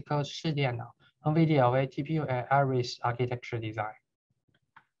classical 视电脑 NVIDIA TPU and Iris architecture design.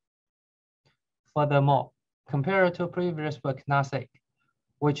 Furthermore, compared to previous work NASIC,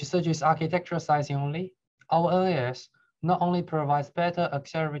 which searches architecture sizing only, our NAS not only provides better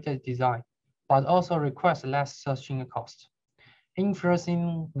accelerated design, but also requires less searching cost.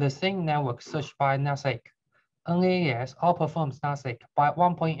 Influencing the same network searched by NASIC, NAS outperforms NASIC by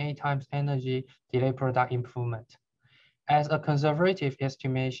 1.8 times energy delay product improvement. As a conservative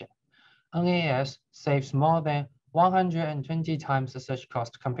estimation, NAS saves more than 120 times the search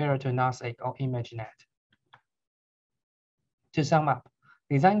cost compared to NASIC or ImageNet. To sum up,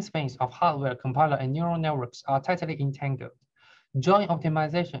 design space of hardware, compiler, and neural networks are tightly entangled. Joint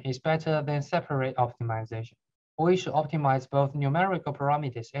optimization is better than separate optimization. We should optimize both numerical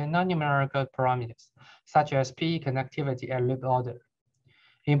parameters and non-numerical parameters, such as PE connectivity and loop order.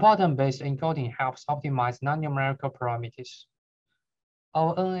 Important-based encoding helps optimize non-numerical parameters.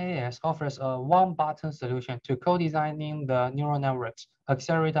 Our NAS offers a one-button solution to co-designing the neural networks,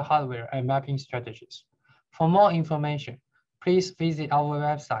 accelerator hardware, and mapping strategies. For more information, please visit our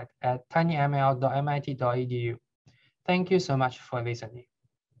website at tinyml.mit.edu. Thank you so much for listening.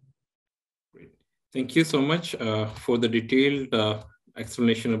 Great. Thank you so much for the detailed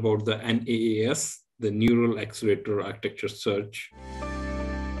explanation about the NAAS, the Neural Accelerator Architecture Search.